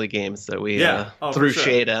all the early games that we threw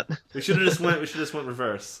shade at. We should have just went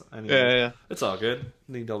reverse. Anyway, yeah. It's all good.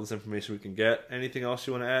 I need all this information we can get. Anything else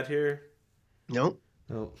you want to add here? Nope.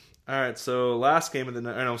 All right, so last game of the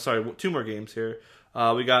night. No, sorry, 2 more games here.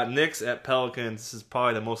 We got Knicks at Pelicans. This is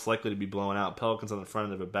probably the most likely to be blown out. Pelicans on the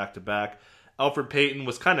front of a back-to-back. Alfred Payton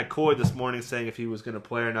was kind of coy this morning saying if he was going to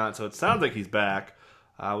play or not, so it sounds like he's back.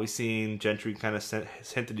 We've seen Gentry kind of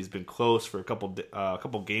hinted he's been close for a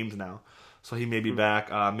couple games now, so he may be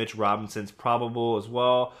back. Mitch Robinson's probable as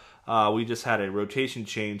well. We just had a rotation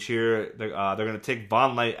change here. They're going to take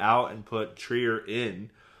Von Light out and put Trier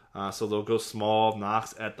in. So they'll go small.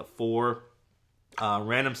 Knox at the 4.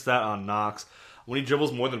 Random stat on Knox. When he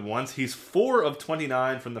dribbles more than once, he's 4 of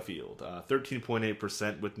 29 from the field,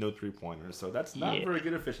 13.8% with no three-pointers. So that's not very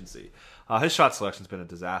good efficiency. His shot selection's been a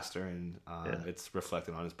disaster, and it's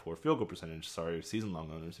reflected on his poor field goal percentage. Sorry,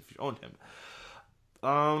 season-long owners, if you owned him.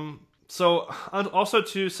 So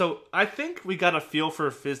I think we got a feel for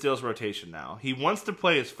Fizdale's rotation now. He wants to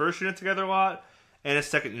play his first unit together a lot and his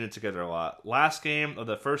second unit together a lot. Last game of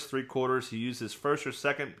the first 3 quarters, he used his first or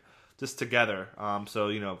second just together.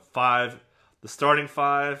 Five. The starting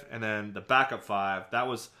 5 and then the backup 5. That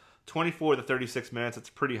was 24 to 36 minutes. It's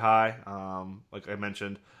pretty high. Like I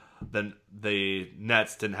mentioned, then the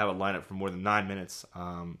Nets didn't have a lineup for more than 9 minutes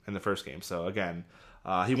in the first game. So again,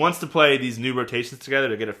 he wants to play these new rotations together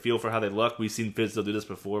to get a feel for how they look. We've seen Fizdale do this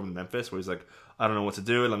before in Memphis, where he's like, I don't know what to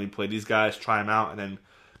do. Let me play these guys, try them out, and then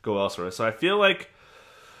go elsewhere. So I feel like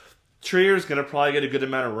Trier's going to probably get a good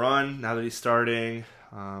amount of run now that he's starting.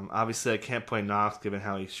 Obviously, I can't play Knox given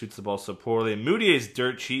how he shoots the ball so poorly. And Moutier's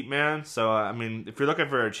dirt cheap, man. So, if you're looking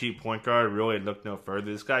for a cheap point guard, really look no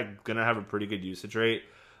further. This guy's going to have a pretty good usage rate.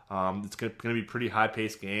 It's going to be a pretty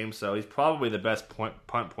high-paced game. So, he's probably the best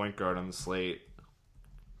point guard on the slate.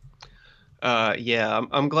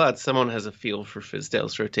 I'm glad someone has a feel for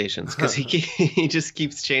Fizdale's rotations because he just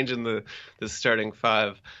keeps changing the starting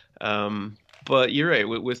 5. But you're right,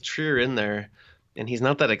 with Trier in there, and he's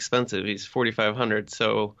not that expensive. He's $4,500,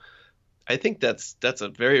 so I think that's a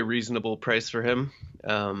very reasonable price for him.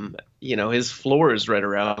 His floor is right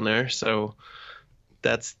around there, so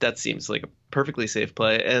that seems like a perfectly safe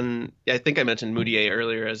play. And I think I mentioned Moutier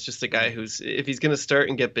earlier as just a guy who's, if he's going to start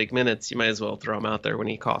and get big minutes, you might as well throw him out there when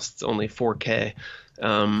he costs only $4K.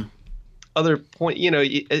 Other point,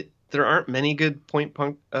 there aren't many good point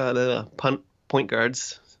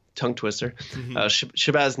guards. Tongue twister. Mm-hmm.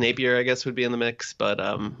 Shabazz Napier, I guess, would be in the mix, but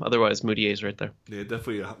otherwise Moutier's right there. Yeah,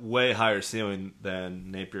 definitely a way higher ceiling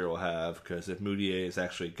than Napier will have, because if Moutier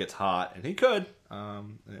actually gets hot, and he could,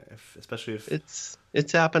 especially if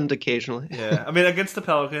it's happened occasionally. Yeah, against the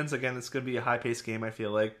Pelicans, again, it's going to be a high-paced game, I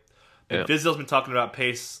feel like. Fizdale's been talking about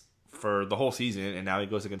pace for the whole season, and now he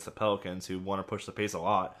goes against the Pelicans, who want to push the pace a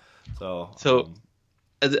lot. So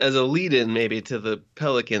as a lead-in maybe to the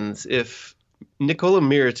Pelicans, if Nikola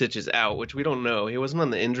Mirotic is out, which we don't know. He wasn't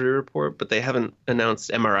on the injury report, but they haven't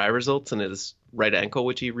announced MRI results in his right ankle,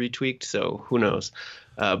 which he retweaked, so who knows.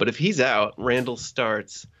 But if he's out, Randall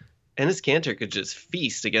starts, Enes Kanter could just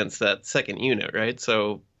feast against that second unit, right?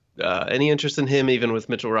 So any interest in him, even with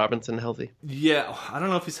Mitchell Robinson healthy? Yeah, I don't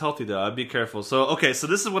know if he's healthy, though. I'd be careful. So this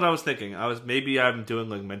is what I was thinking. I'm doing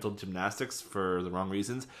like mental gymnastics for the wrong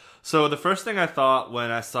reasons. So the first thing I thought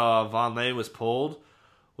when I saw Vonleh was pulled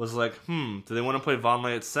was like, do they want to play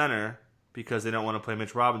Vonleh at center because they don't want to play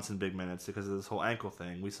Mitch Robinson big minutes because of this whole ankle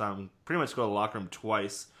thing? We saw him pretty much go to the locker room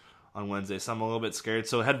twice on Wednesday, so I'm a little bit scared.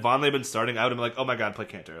 So had Vonleh been starting, I would have been like, oh my god, play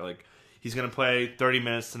Kanter. Like, he's going to play 30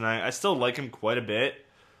 minutes tonight. I still like him quite a bit,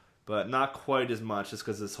 but not quite as much just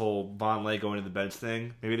because this whole Vonleh going to the bench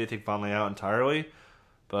thing. Maybe they take Vonleh out entirely,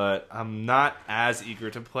 but I'm not as eager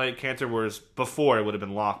to play Kanter, whereas before it would have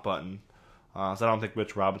been lock button. So I don't think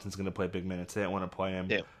Mitch Robinson's going to play big minutes. They didn't want to play him.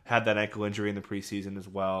 Yeah. Had that ankle injury in the preseason as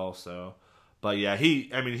well. So, but yeah,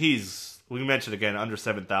 he's, we mentioned again, under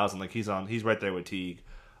 7,000. Like he's right there with Teague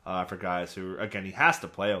for guys who, again, he has to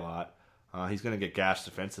play a lot. He's going to get gashed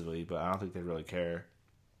defensively, but I don't think they really care.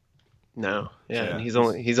 No, and he's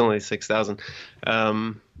only 6,000.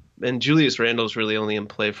 And Julius Randle's really only in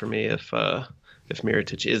play for me if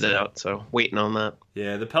Mirotic is out. So waiting on that.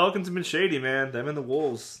 Yeah, the Pelicans have been shady, man. Them and the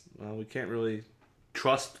Wolves. We can't really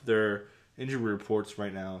trust their injury reports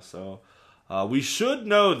right now. So we should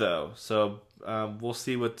know, though. So we'll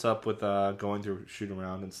see what's up with going through shoot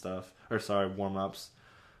around and stuff. Warm-ups.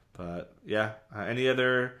 But, yeah. Any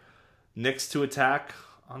other Knicks to attack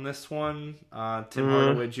on this one? Tim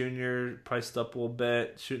Hardaway Jr. priced up a little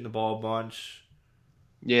bit, shooting the ball a bunch.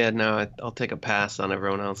 Yeah, no, I'll take a pass on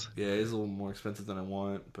everyone else. Yeah, he's a little more expensive than I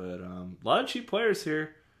want. But a lot of cheap players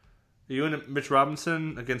here. Are you in Mitch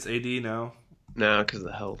Robinson against AD? No, because of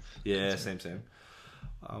the health. Yeah, same.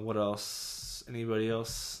 What else? Anybody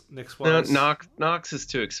else? Knicks-wise? No, Knox is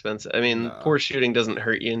too expensive. Poor shooting doesn't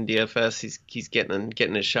hurt you in DFS. He's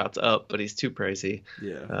getting his shots up, but he's too pricey.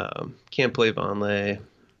 Yeah. Can't play Vonleh.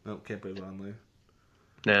 Nope, can't play Vonleh.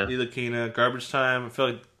 Nah. Ntilikina, garbage time. I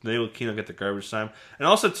feel like Ntilikina will get the garbage time. And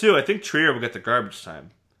also, too, I think Trier will get the garbage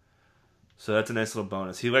time. So that's a nice little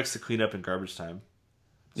bonus. He likes to clean up in garbage time.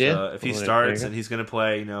 So if he starts and he's going to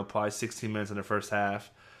play, probably 16 minutes in the first half,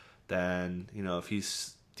 then, if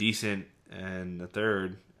he's decent in the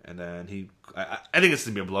third, and then I think it's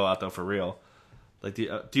going to be a blowout, though, for real. Like,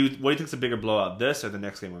 what do you think is a bigger blowout, this or the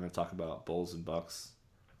next game we're going to talk about, Bulls and Bucks?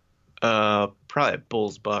 Probably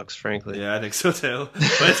Bulls Bucks, frankly. Yeah, I think so too.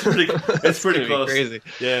 But it's pretty close. Crazy.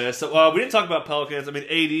 Yeah. So we didn't talk about Pelicans. I mean,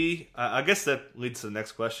 AD. I guess that leads to the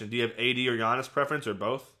next question. Do you have AD or Giannis preference or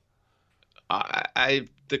both?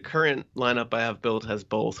 The current lineup I have built has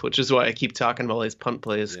both, which is why I keep talking about all these punt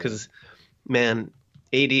plays. Because, man,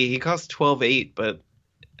 AD, he costs 12-8, but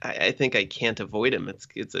I think I can't avoid him.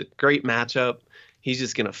 It's a great matchup. He's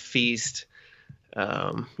just gonna feast,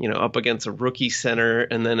 up against a rookie center,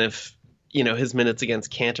 and then if his minutes against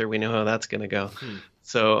Cantor, we know how that's gonna go.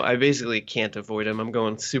 So I basically can't avoid him. I'm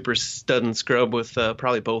going super stud and scrub with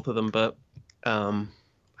probably both of them, but I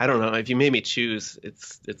don't know. If you made me choose,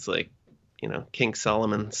 it's like King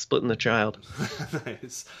Solomon splitting the child.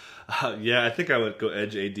 Nice. Yeah, I think I would go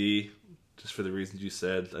edge AD. Just for the reasons you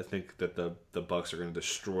said. I think that the Bucks are going to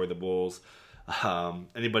destroy the Bulls.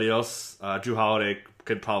 Anybody else? Drew Holiday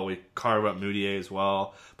could probably carve up Moutier as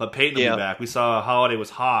well. But Peyton will be back. We saw Holiday was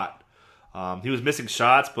hot. He was missing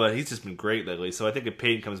shots, but he's just been great lately. So I think if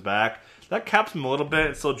Peyton comes back, that caps him a little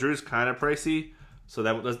bit. Still, Drew's kind of pricey. So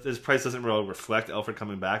that his price doesn't really reflect Elfrid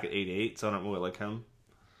coming back at 8-8. So I don't really like him.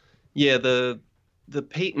 Yeah, the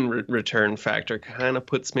Peyton return factor kind of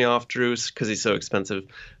puts me off Drew's because he's so expensive.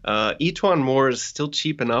 Etuan Moore is still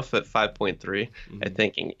cheap enough at 5.3. Mm-hmm. I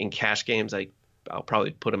think in cash games I'll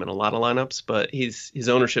probably put him in a lot of lineups, but his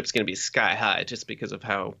ownership's going to be sky high just because of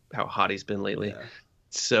how hot he's been lately. Yeah.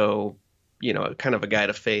 So, kind of a guy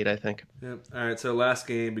to fade, I think. Yeah. All right, so last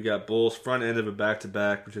game we got Bulls front end of a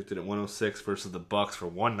back-to-back projected at 106 versus the Bucks for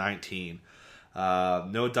 119.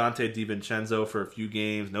 No Dante DiVincenzo for a few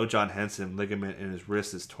games. No John Henson. Ligament in his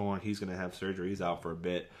wrist is torn. He's going to have surgery. He's out for a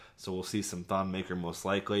bit. So we'll see some Thon Maker most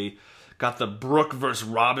likely. Got the Brook versus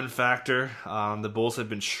Robin factor. The Bulls have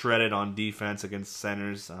been shredded on defense against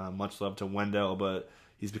centers. Much love to Wendell, but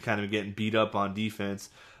he's been kind of getting beat up on defense.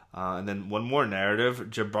 And then one more narrative.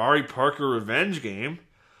 Jabari Parker revenge game.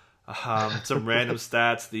 Some random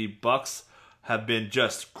stats. The Bucks have been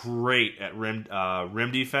just great at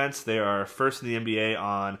rim defense. They are first in the NBA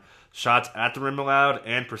on shots at the rim allowed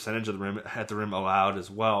and percentage of the rim at the rim allowed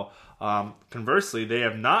as well. Conversely, they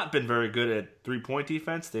have not been very good at three-point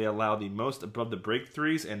defense. They allow the most above the break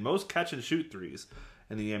threes and most catch and shoot threes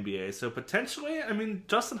in the NBA. So potentially, I mean,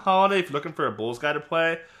 Justin Holiday, if you're looking for a Bulls guy to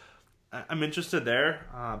play, I'm interested there.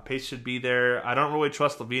 Pace should be there. I don't really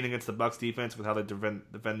trust LaVine against the Bucks defense with how they defend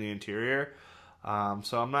the interior.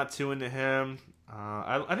 So I'm not too into him.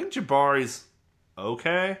 I think Jabari's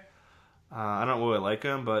okay. I don't really like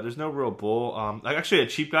him, but there's no real bull. Actually, a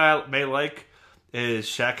cheap guy I may like is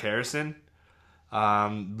Shaq Harrison.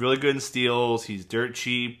 Really good in steals. He's dirt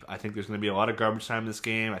cheap. I think there's going to be a lot of garbage time in this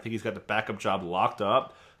game. I think he's got the backup job locked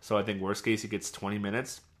up. So I think worst case he gets 20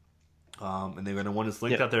 minutes. And they're going to want his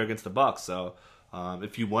link out there against the Bucks. So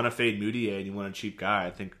if you want to fade Moutier and you want a cheap guy, I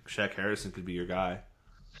think Shaq Harrison could be your guy.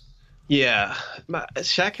 Yeah,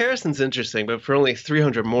 Shaq Harrison's interesting, but for only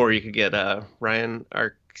 300 more, you could get Ryan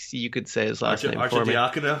you could say his last name for me.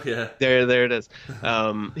 Arcidiacono, yeah. There it is.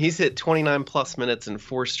 He's hit 29 plus minutes in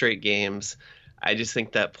 4 straight games. I just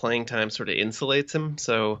think that playing time sort of insulates him.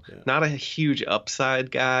 So not a huge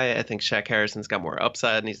upside guy. I think Shaq Harrison's got more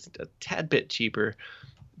upside, and he's a tad bit cheaper.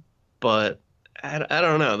 But I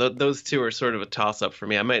don't know. Those two are sort of a toss-up for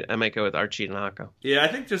me. I might go with Arcidiacono. Yeah, I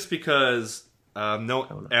think just because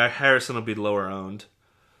Harrison will be lower owned.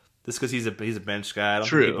 Just because he's a bench guy. I don't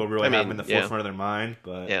think people really have him in the forefront of their mind.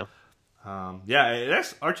 But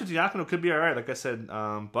Arcidiacono could be all right. Like I said,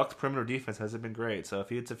 Bucks perimeter defense hasn't been great. So if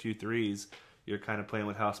he hits a few threes, you're kind of playing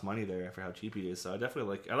with house money there for how cheap he is. So I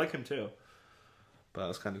definitely like him too. But I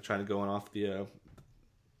was kind of trying to go off the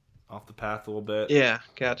path a little bit. Yeah,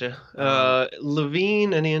 gotcha.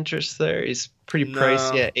 LaVine, any interest there? He's pretty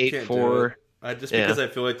pricey at 8.4. Because I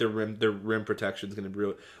feel like their rim protection is going to be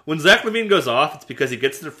real. When Zach LaVine goes off, it's because he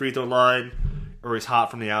gets to the free throw line, or he's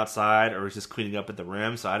hot from the outside, or he's just cleaning up at the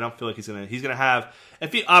rim. So I don't feel like he's gonna have.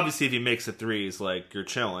 If he makes the threes, like you're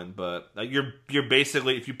chilling, but like you're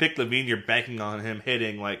basically, if you pick LaVine, you're banking on him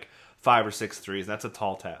hitting like 5 or 6 threes. That's a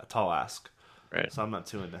tall ask. Right. So I'm not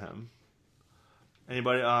too into him.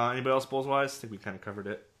 Anybody else Bulls wise? I think we kind of covered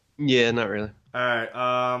it. Yeah, not really. All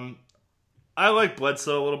right. I like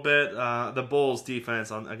Bledsoe a little bit. The Bulls'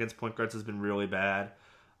 defense against point guards has been really bad.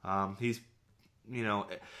 He's,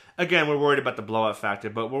 again, we're worried about the blowout factor,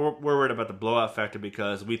 but we're worried about the blowout factor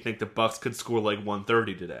because we think the Bucks could score like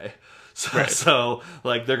 130 today. So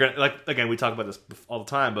like they're gonna again, we talk about this all the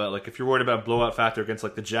time, but like if you're worried about blowout factor against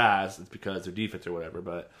like the Jazz, it's because their defense or whatever.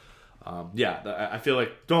 But I feel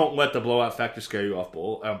like don't let the blowout factor scare you off.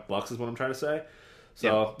 Bucks is what I'm trying to say.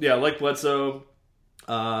 So like Bledsoe,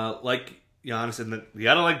 like Giannis, and you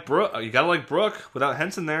gotta like Brook. You gotta like Brook without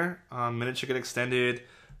Henson there. Minutes should get extended.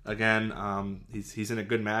 Again, he's in a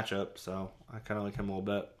good matchup, so I kind of like him a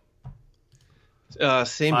little bit.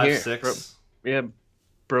 Same 5, here. 6.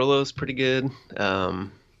 Brolo's pretty good.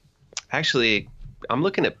 Actually, I'm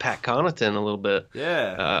looking at Pat Connaughton a little bit.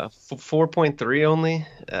 Yeah. 4.3 only.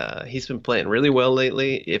 He's been playing really well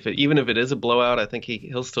lately. Even if it is a blowout, I think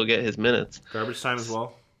he'll still get his minutes. Garbage time as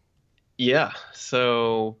well. Yeah.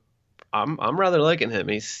 So I'm rather liking him.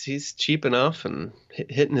 He's cheap enough and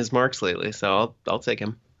hitting his marks lately. So I'll take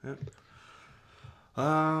him.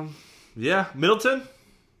 Yeah. Middleton.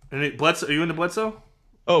 And Bledsoe. Are you into Bledsoe?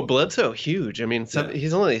 Oh, Bledsoe, huge. I mean,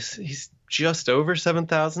 he's just over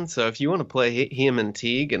 7,000. So if you want to play him and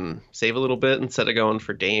Teague and save a little bit instead of going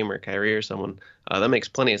for Dame or Kyrie or someone, that makes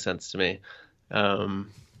plenty of sense to me.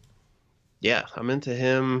 Yeah, I'm into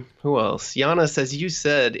him. Who else? Giannis, as you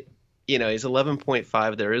said, he's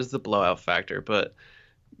 11.5. There is the blowout factor, but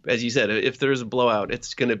as you said, if there's a blowout,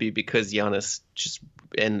 it's going to be because Giannis just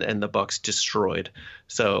and the Bucks destroyed.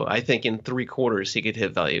 So I think in 3 quarters he could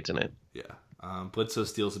hit value tonight. Yeah. Bledsoe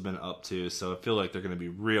steals have been up too, so I feel like they're going to be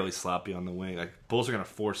really sloppy on the wing. Like Bulls are going to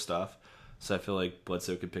force stuff, so I feel like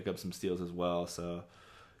Bledsoe could pick up some steals as well. So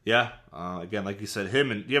yeah, again, like you said,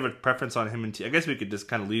 him and do you have a preference on him and Teague? I guess we could just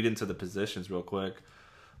kind of lead into the positions real quick.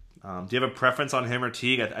 Do you have a preference on him or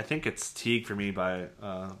Teague? I think it's Teague for me by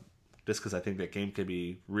just because I think that game could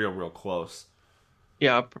be real close.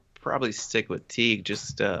 Yeah, I'll probably stick with Teague.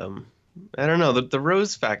 Just I don't know, the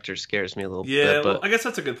Rose factor scares me a little bit. Yeah, but I guess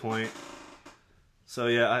that's a good point. So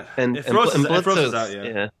yeah, if Rose is out,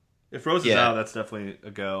 yeah. If Rose is out, that's definitely a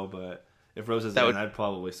go. But if Rose is in, I'd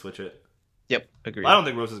probably switch it. Yep, agreed. I don't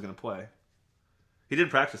think Rose is going to play. He did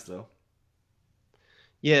practice though.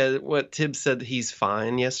 Yeah, what Tibbs said, he's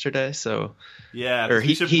fine yesterday. So yeah, or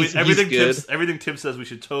he's good. Everything Tibbs says, we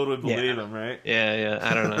should totally believe him, right? Yeah.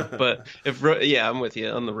 I don't know, but I'm with you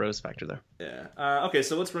on the Rose factor there. Yeah. Okay,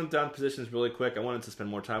 so let's run down positions really quick. I wanted to spend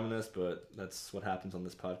more time on this, but that's what happens on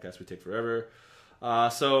this podcast. We take forever.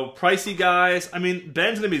 So pricey guys. I mean,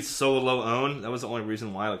 Ben's gonna be so low owned. That was the only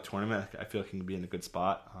reason why, like tournament, I feel like he can be in a good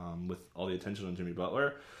spot with all the attention on Jimmy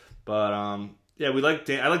Butler. But yeah,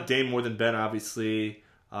 I like Dame more than Ben, obviously.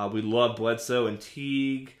 We love Bledsoe and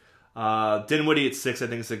Teague. Dinwiddie at 6, I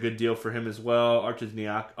think is a good deal for him as well.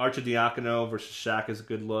 Arcidiacono versus Shaq is a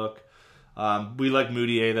good look. We like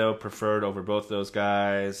Moutier though, preferred over both those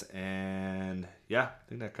guys. And yeah, I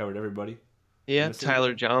think that covered everybody. Yeah,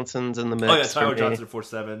 Tyler Johnson's in the mix. Oh yeah, Tyler Johnson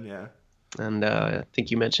 4-7, yeah. And I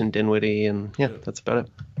think you mentioned Dinwiddie, and that's about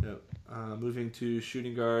it. Yeah. Moving to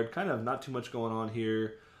shooting guard, kind of not too much going on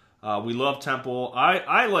here. We love Temple.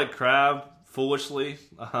 I like Crabbe foolishly,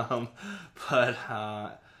 but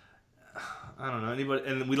I don't know anybody.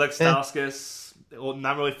 And we like Stauskas.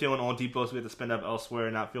 Not really feeling Oladipo, so we have to spend up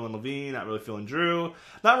elsewhere. Not feeling Levine. Not really feeling Drew.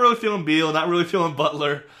 Not really feeling Beal. Not really feeling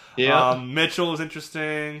Butler. Yeah. Mitchell is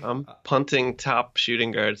interesting. I'm punting top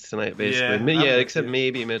shooting guards tonight, basically. Yeah, except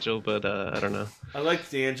maybe Mitchell, but I don't know. I like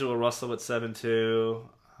D'Angelo Russell at 7-2.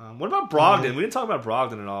 What about Brogdon? We didn't talk about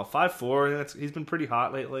Brogdon at all. 5'4". He's been pretty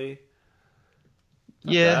hot lately.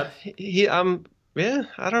 Not bad. Yeah,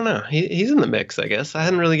 I don't know. He's in the mix, I guess. I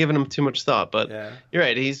hadn't really given him too much thought, but you're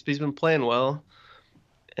right. He's been playing well,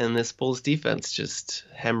 and this Bulls defense just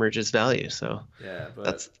hemorrhages value. So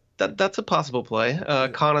that's a possible play.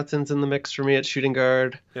 Connaughton's in the mix for me at shooting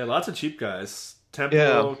guard. Yeah, lots of cheap guys.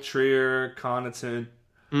 Temple, Trier, Connaughton.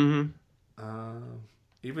 Mm-hmm.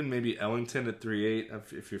 Even maybe Ellington at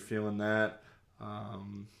 3.8 if you're feeling that.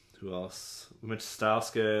 Who else? We mentioned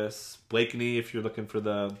Stauskas, Blakeney if you're looking for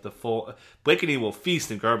the full. Blakeney will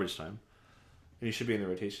feast in garbage time, and he should be in the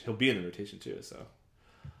rotation. He'll be in the rotation too. So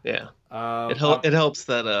yeah, it helps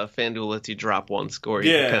that FanDuel lets you drop one score.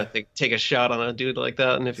 You can kind of take a shot on a dude like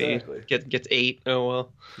that, and if he gets 8, oh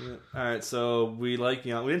well. Yeah. All right, so we like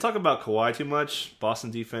we didn't talk about Kawhi too much.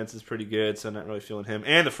 Boston defense is pretty good, so I'm not really feeling him.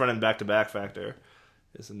 And the front end back-to-back factor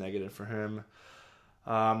is a negative for him.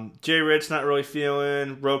 Jay Rich not really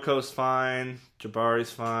feeling. Roko's fine. Jabari's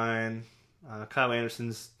fine. Kyle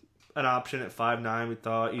Anderson's an option at 5'9". We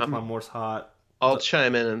thought Ephraim Moore's hot. I'll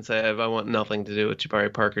chime in and say I want nothing to do with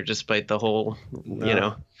Jabari Parker, despite the whole.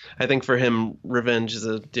 I think for him, revenge is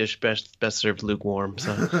a dish best served lukewarm.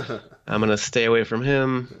 So I'm gonna stay away from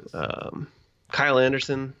him. Kyle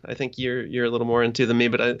Anderson, I think you're a little more into than me,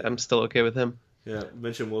 but I'm still okay with him. Yeah,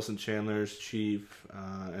 mentioned Wilson Chandler's cheap,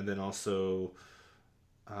 and then also.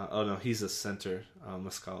 He's a center.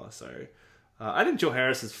 Muscala, sorry. I think Joe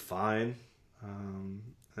Harris is fine.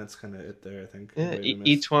 That's kind of it there, I think. Yeah,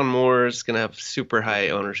 Etuan Moore is going to have super high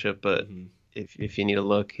ownership, but if you need a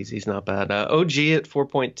look, he's not bad. OG at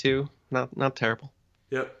 4.2, not terrible.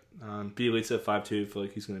 Yep. Bielitsa at 5'2", feel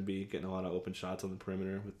like he's going to be getting a lot of open shots on the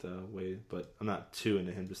perimeter with Wade, but I'm not too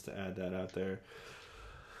into him, just to add that out there.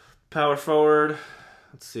 Power forward,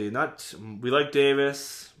 let's see. We like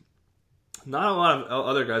Davis. Not a lot of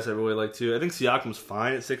other guys I really like too. I think Siakam's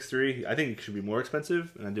fine at 6'3". I think he should be more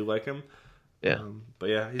expensive, and I do like him. Yeah, but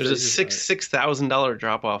yeah, there's a $6,000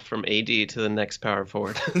 drop off from AD to the next power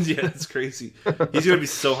forward. Yeah, it's crazy. He's going to be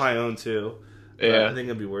so high owned too. Yeah, I think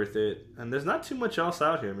it'll be worth it. And there's not too much else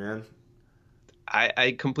out here, man.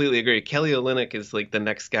 I completely agree. Kelly Olynyk is like the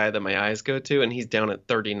next guy that my eyes go to, and he's down at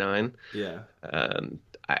 39. Yeah.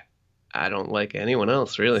 I don't like anyone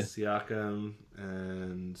else really. Siakam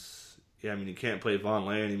and yeah, I mean you can't play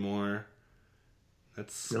Vonleh anymore.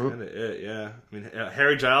 That's kind of it. Yeah. I mean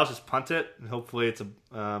Harry Giles just punt it, and hopefully it's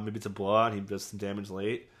maybe it's a blowout. He does some damage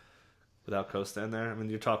late. Without Costa in there, I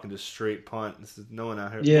mean, you're talking just straight punt. This is no one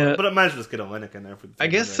out here. Yeah, but I might as well just get Olynyk in there for. I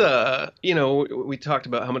guess we talked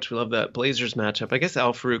about how much we love that Blazers matchup. I guess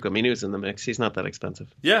Al Farouk Aminu's in the mix. He's not that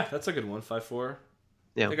expensive. Yeah, that's a good one. 5'4".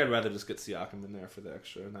 Yeah, I think I'd rather just get Siakam in there for the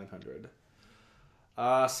extra 900.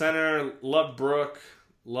 Center, love Brook,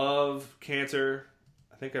 love Cantor.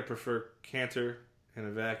 I think I prefer Cantor in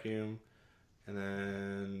a vacuum, and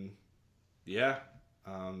then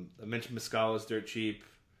I mentioned Muscala's dirt cheap.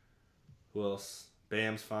 Who else?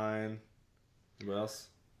 Bam's fine. Who else?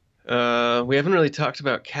 We haven't really talked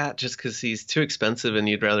about Cat just because he's too expensive and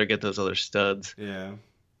you'd rather get those other studs. Yeah.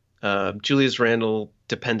 Julius Randle,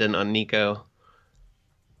 dependent on Nico.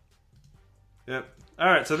 Yep. All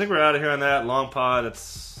right, so I think we're out of here on that. Long pod.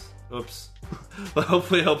 Oops. But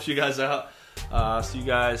hopefully it helps you guys out. So you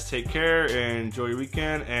guys take care and enjoy your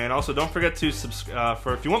weekend. And also don't forget to subscribe.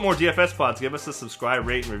 If you want more DFS pods, give us a subscribe,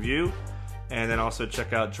 rate, and review. And then also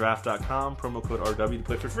check out draft.com, promo code RW to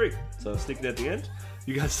play for free. So sneak it at the end.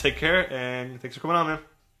 You guys take care, and thanks for coming on, man.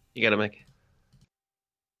 You got to make it.